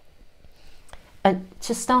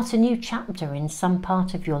to start a new chapter in some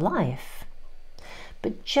part of your life.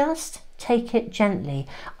 But just take it gently.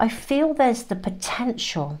 I feel there's the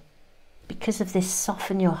potential, because of this,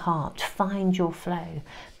 soften your heart, find your flow,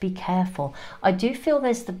 be careful. I do feel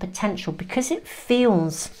there's the potential, because it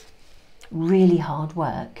feels really hard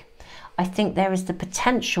work. I think there is the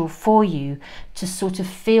potential for you to sort of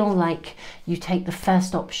feel like you take the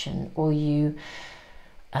first option, or you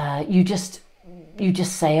just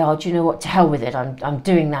say, oh, do you know what, to hell with it, I'm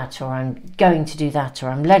doing that, or I'm going to do that, or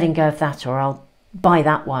I'm letting go of that, or I'll buy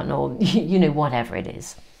that one, or you know, whatever it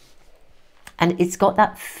is. And it's got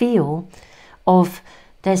that feel of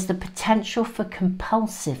there's the potential for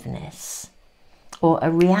compulsiveness, or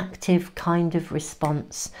a reactive kind of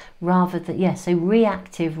response, rather than, so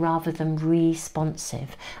reactive rather than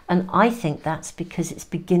responsive. And I think that's because it's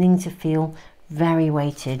beginning to feel very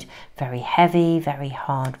weighted, very heavy, very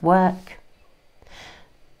hard work.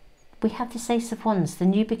 We have this Ace of Wands. The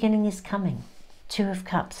new beginning is coming. Two of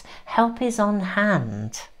Cups. Help is on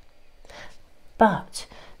hand. But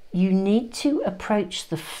you need to approach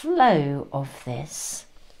the flow of this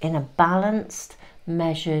in a balanced,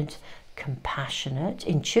 measured, compassionate,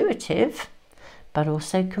 intuitive, but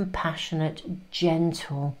also compassionate,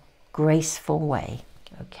 gentle, graceful way.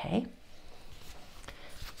 Okay,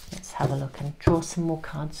 let's have a look and draw some more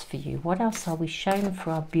cards for you. What else are we shown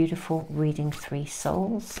for our beautiful reading 3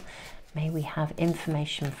 souls? May we have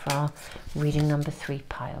information for our reading number 3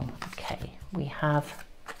 pile. Okay, we have,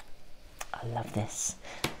 I love this.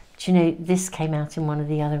 Do you know, this came out in one of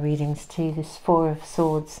the other readings too, this 4 of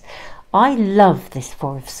Swords. I love this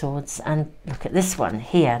 4 of Swords, and look at this one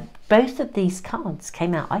here. Both of these cards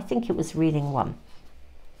came out, I think it was reading 1.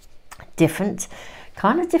 Different,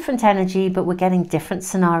 kind of different energy, but we're getting different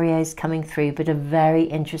scenarios coming through, but a very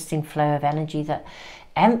interesting flow of energy that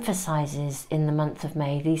emphasizes in the month of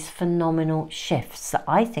May these phenomenal shifts that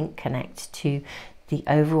I think connect to the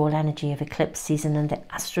overall energy of eclipse season and the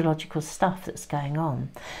astrological stuff that's going on.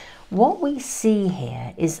 What we see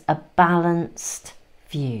here is a balanced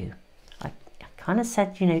view. I kind of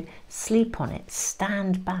said, you know, sleep on it,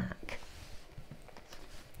 stand back,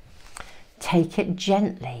 take it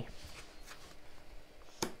gently.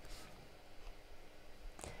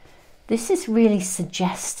 This is really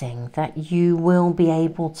suggesting that you will be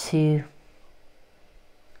able to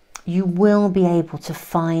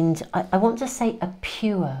find, I want to say, a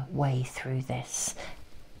pure way through this.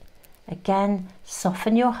 Again,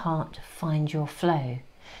 soften your heart, find your flow.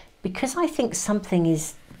 Because I think something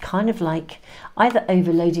is kind of like either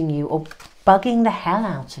overloading you or bugging the hell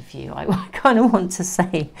out of you. I kind of want to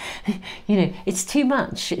say, you know, it's too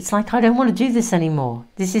much. It's like, I don't want to do this anymore.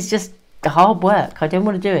 This is just hard work. I don't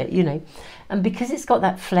want to do it, you know. And because it's got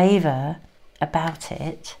that flavour about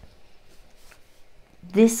it,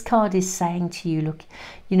 this card is saying to you, look,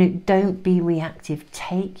 you know, don't be reactive.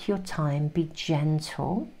 Take your time, be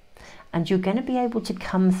gentle, and you're going to be able to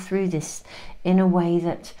come through this in a way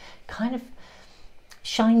that kind of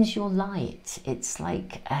shines your light. It's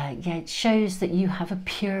like, yeah, it shows that you have a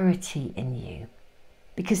purity in you.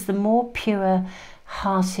 Because the more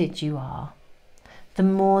pure-hearted you are, the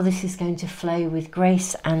more this is going to flow with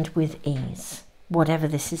grace and with ease, whatever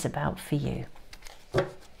this is about for you.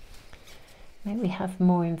 May we have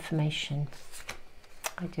more information.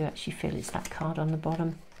 I do actually feel it's that card on the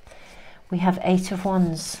bottom. We have 8 of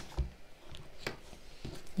Wands.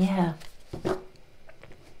 Yeah.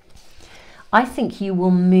 I think you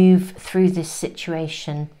will move through this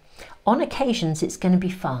situation. On occasions, it's going to be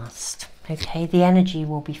fast. Okay, the energy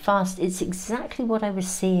will be fast. It's exactly what I was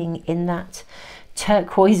seeing in that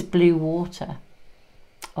turquoise blue water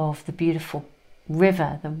of the beautiful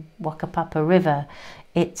river, the Wakapapa River.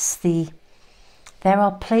 There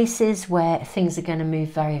are places where things are going to move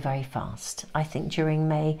very, very fast. I think during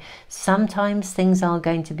May, sometimes things are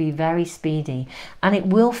going to be very speedy, and it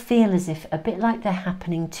will feel as if a bit like they're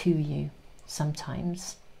happening to you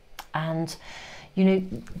sometimes. And you know,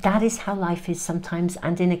 that is how life is sometimes,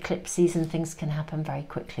 and in eclipse season things can happen very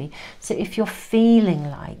quickly. So if you're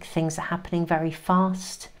feeling like things are happening very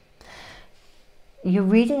fast, your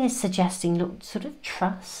reading is suggesting, look, sort of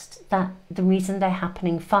trust that the reason they're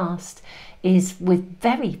happening fast is with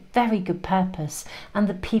very, very good purpose, and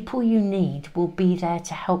the people you need will be there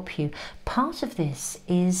to help you. Part of this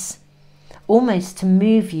is almost to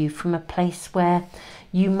move you from a place where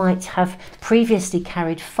you might have previously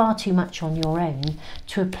carried far too much on your own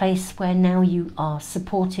to a place where now you are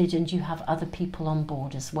supported and you have other people on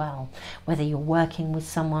board as well. Whether you're working with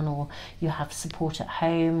someone or you have support at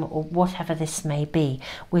home or whatever this may be,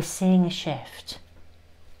 we're seeing a shift.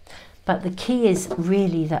 But the key is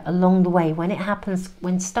really that along the way, when it happens,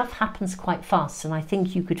 when stuff happens quite fast, and I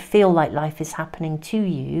think you could feel like life is happening to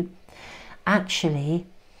you, actually,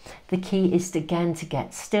 the key is again to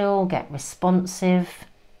get still, get responsive,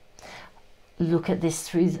 look at this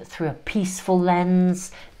through a peaceful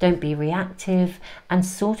lens, don't be reactive, and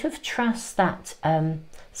sort of trust that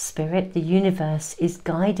spirit, the universe, is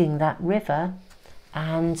guiding that river,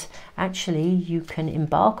 and actually you can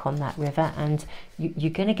embark on that river and you're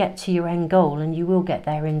going to get to your end goal, and you will get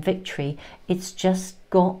there in victory. It's just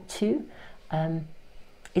got to, I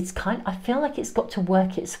feel like it's got to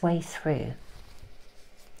work its way through,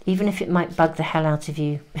 even if it might bug the hell out of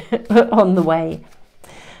you on the way.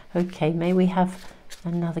 Okay, may we have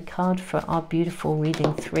another card for our beautiful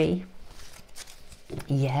reading 3?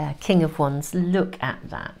 Yeah, King of Wands, look at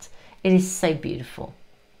that. It is so beautiful.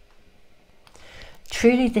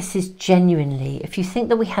 Truly, this is genuinely, if you think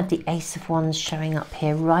that we had the Ace of Wands showing up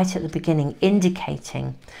here right at the beginning,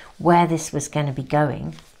 indicating where this was going to be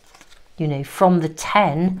going, you know, from the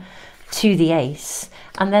 10 to the Ace,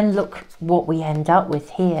 and then look what we end up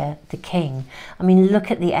with here, the King. I mean, look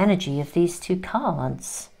at the energy of these two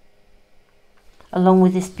cards, along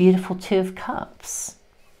with this beautiful Two of Cups,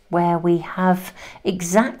 where we have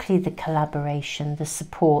exactly the collaboration, the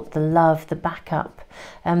support, the love, the backup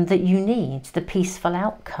that you need, the peaceful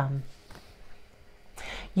outcome.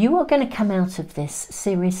 You are going to come out of this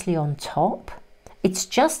seriously on top. It's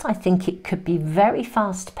just, I think it could be very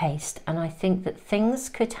fast paced, and I think that things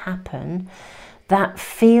could happen that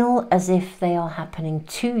feel as if they are happening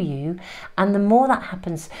to you. And the more that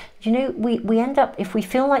happens, you know, we end up, if we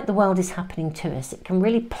feel like the world is happening to us, it can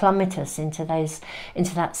really plummet us into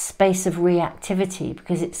that space of reactivity,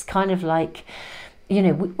 because it's kind of like, you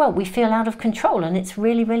know, we feel out of control, and it's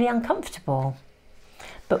really, really uncomfortable.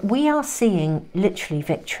 But we are seeing literally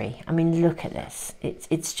victory. I mean, look at this.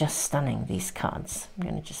 It's just stunning, these cards. I'm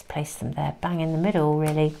going to just place them there, bang in the middle,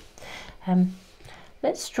 really.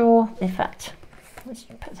 Let's draw, in fact, let's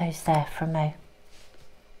put those there for a mo.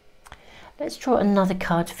 Let's draw another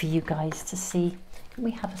card for you guys to see.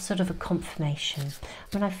 We have a sort of a confirmation.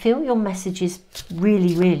 I mean, I feel your message is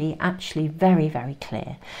really, really, actually very, very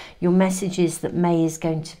clear. Your message is that May is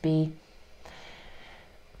going to be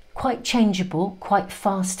quite changeable, quite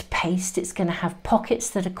fast paced. It's going to have pockets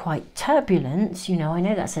that are quite turbulent. You know, I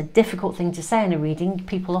know that's a difficult thing to say in a reading.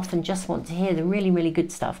 People often just want to hear the really, really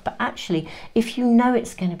good stuff. But actually, if you know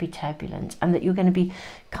it's going to be turbulent and that you're going to be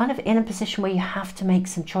kind of in a position where you have to make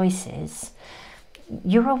some choices,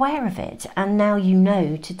 you're aware of it. And now you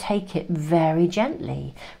know to take it very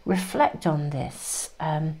gently. Reflect on this.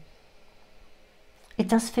 It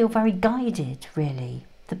does feel very guided, really.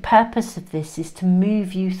 The purpose of this is to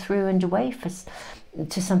move you through and away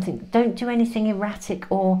to something. Don't do anything erratic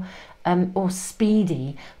or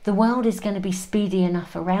speedy. The world is going to be speedy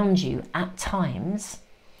enough around you at times.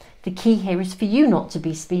 The key here is for you not to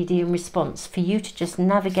be speedy in response, for you to just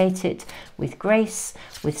navigate it with grace,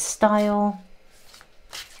 with style,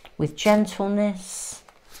 with gentleness.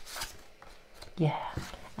 Yeah.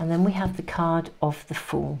 And then we have the card of the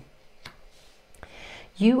Fool.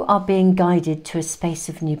 You are being guided to a space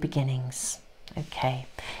of new beginnings. Okay,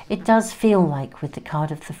 it does feel like with the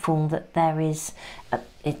card of the Fool that there is,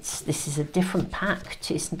 this is a different pack.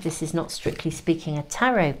 This is not strictly speaking a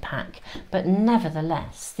tarot pack, but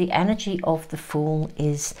nevertheless, the energy of the Fool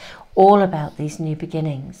is all about these new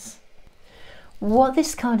beginnings. What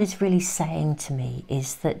this card is really saying to me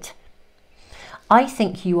is that I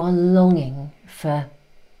think you are longing for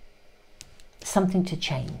something to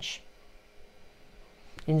change.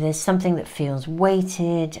 And there's something that feels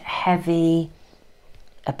weighted, heavy,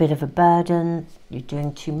 a bit of a burden, you're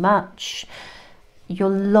doing too much. You're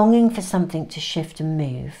longing for something to shift and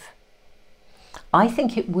move. I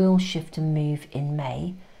think it will shift and move in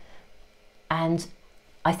May. And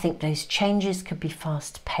I think those changes could be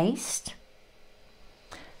fast paced.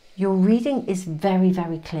 Your reading is very,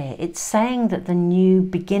 very clear. It's saying that the new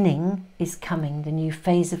beginning is coming, the new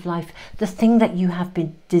phase of life, the thing that you have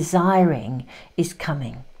been desiring is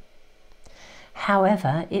coming.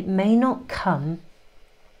 However, it may not come,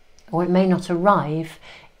 or it may not arrive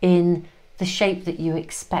in the shape that you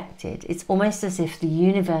expected. It's almost as if the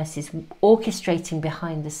universe is orchestrating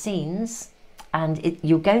behind the scenes, and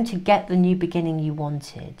you're going to get the new beginning you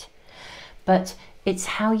wanted. But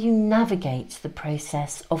it's how you navigate the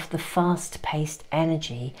process of the fast-paced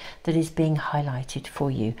energy that is being highlighted for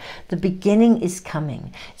you. The beginning is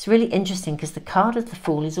coming. It's really interesting because the card of the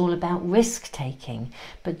Fool is all about risk-taking,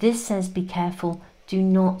 but this says be careful, do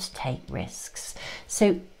not take risks.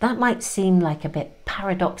 So that might seem like a bit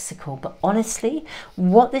paradoxical, but honestly,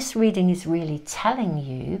 what this reading is really telling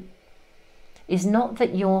you is not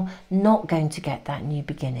that you're not going to get that new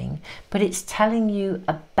beginning, but it's telling you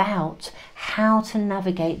about how to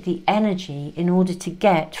navigate the energy in order to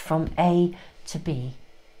get from A to B.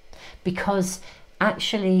 Because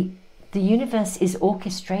actually, the universe is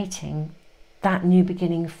orchestrating that new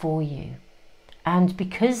beginning for you. And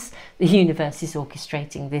because the universe is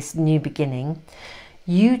orchestrating this new beginning,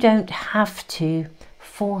 you don't have to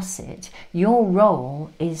force it. Your role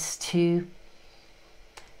is to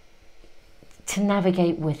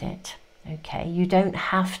navigate with it. Okay, you don't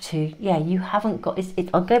have to, you haven't got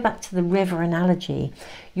I'll go back to the river analogy.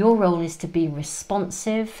 Your role is to be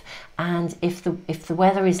responsive, and if the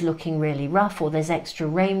weather is looking really rough or there's extra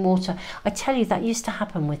rainwater, I tell you, that used to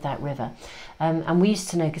happen with that river, and we used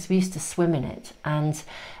to know because we used to swim in it, and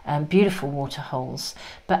beautiful water holes.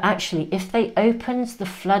 But actually, if they opened the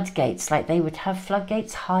floodgates, like they would have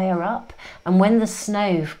floodgates higher up, and when the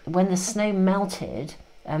snow melted,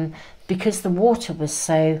 because the water was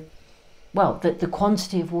so, well, the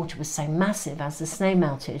quantity of water was so massive as the snow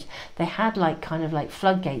melted, they had kind of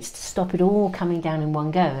floodgates to stop it all coming down in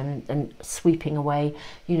one go and sweeping away,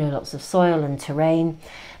 lots of soil and terrain.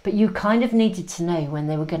 But you kind of needed to know when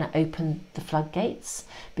they were going to open the floodgates,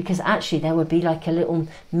 because actually there would be like a little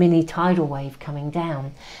mini tidal wave coming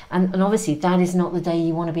down. And obviously that is not the day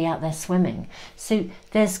you want to be out there swimming. So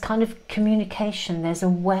there's kind of communication, there's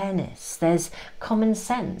awareness, there's common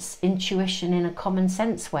sense, intuition in a common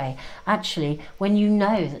sense way. Actually, when you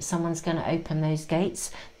know that someone's going to open those gates,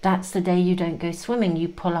 that's the day you don't go swimming. You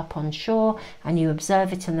pull up on shore and you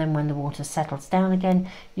observe it, and then when the water settles down again,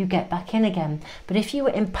 you get back in again. But if you were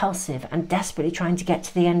impulsive and desperately trying to get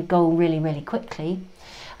to the end goal really, really quickly,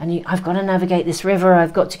 and I've got to navigate this river,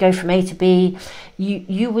 I've got to go from A to B,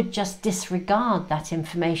 you would just disregard that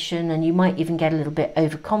information, and you might even get a little bit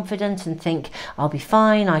overconfident and think, I'll be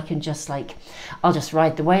fine, I can just I'll just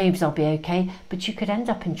ride the waves, I'll be okay. But you could end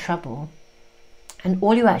up in trouble. And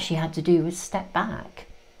all you actually had to do was step back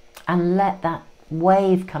and let that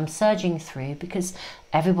wave come surging through, because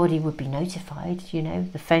everybody would be notified,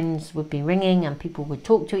 the phones would be ringing and people would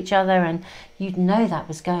talk to each other, and you'd know that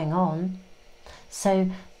was going on. So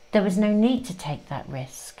there was no need to take that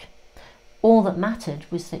risk. All that mattered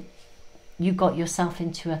was that you got yourself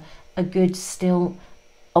into a good, still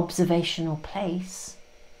observational place.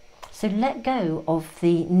 So let go of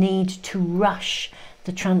the need to rush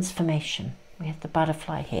the transformation. We have the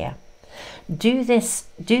butterfly here. Do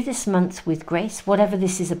this month with grace, whatever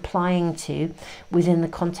this is applying to within the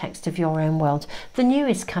context of your own world. The new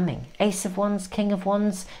is coming. Ace of Wands, King of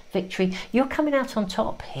Wands, victory. You're coming out on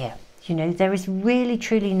top here. There is really,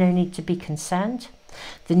 truly no need to be concerned.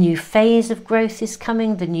 The new phase of growth is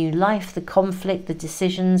coming. The new life, the conflict, the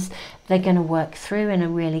decisions, they're going to work through in a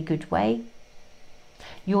really good way.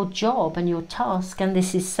 Your job and your task, and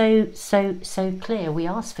this is so clear, we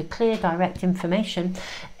ask for clear, direct information.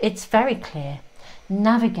 It's very clear.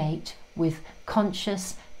 Navigate with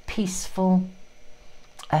conscious, peaceful,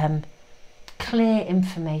 clear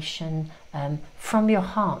information from your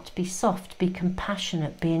heart. Be soft, be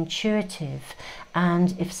compassionate, be intuitive,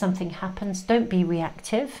 and if something happens, don't be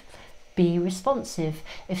reactive. Be responsive.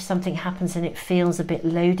 If something happens and it feels a bit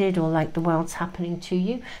loaded or like the world's happening to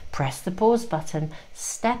you, press the pause button,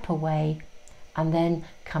 step away, and then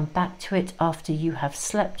come back to it after you have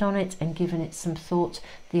slept on it and given it some thought.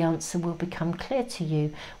 The answer will become clear to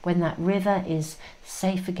you when that river is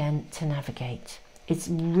safe again to navigate. It's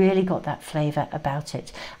really got that flavour about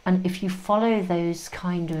it. And if you follow those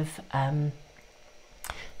kind of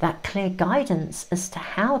that clear guidance as to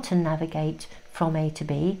how to navigate from A to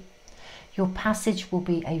B, your passage will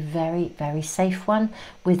be a very, very safe one,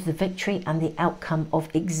 with the victory and the outcome of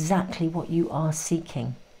exactly what you are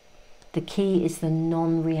seeking. The key is the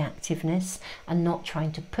non-reactiveness and not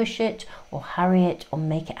trying to push it or hurry it or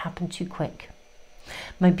make it happen too quick.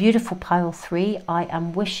 My beautiful pile 3, I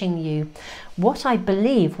am wishing you what I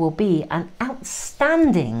believe will be an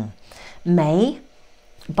outstanding May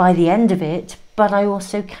by the end of it, but I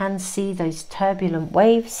also can see those turbulent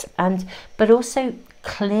waves, but also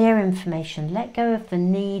clear information. Let go of the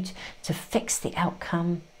need to fix the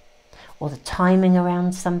outcome or the timing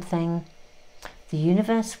around something. The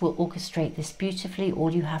universe will orchestrate this beautifully.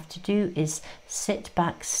 All you have to do is sit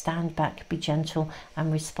back, stand back, be gentle,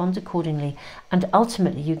 and respond accordingly. And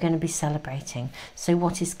ultimately, you're going to be celebrating. So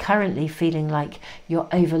what is currently feeling like you're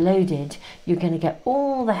overloaded, you're going to get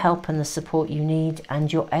all the help and the support you need,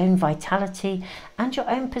 and your own vitality and your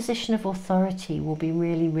own position of authority will be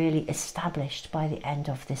really, really established by the end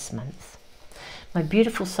of this month. My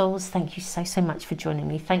beautiful souls, thank you so much for joining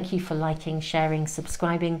me. Thank you for liking, sharing,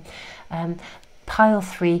 subscribing. Pile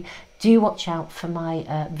 3, do watch out for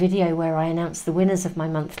my video where I announce the winners of my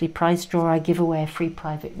monthly prize draw. I give away a free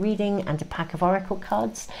private reading and a pack of oracle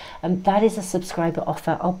cards. That is a subscriber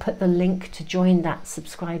offer. I'll put the link to join that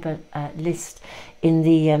subscriber list in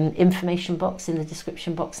the information box, in the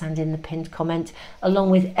description box, and in the pinned comment, along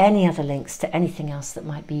with any other links to anything else that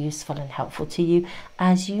might be useful and helpful to you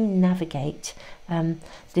as you navigate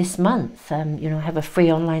this month. You know, I have a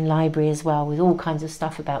free online library as well with all kinds of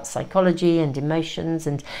stuff about psychology and emotions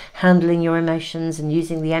and handling your emotions and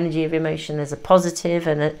using the energy of emotion as a positive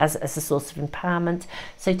and as a source of empowerment.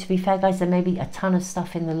 So to be fair, guys, there may be a ton of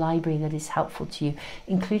stuff in the library that is helpful to you,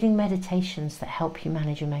 including meditations that help you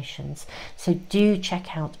manage emotions. So do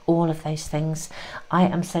check out all of those things. I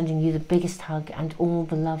am sending you the biggest hug and all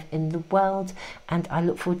the love in the world, and I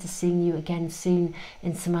look forward to seeing you again soon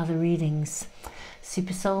in some other readings.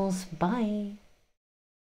 Super souls, bye.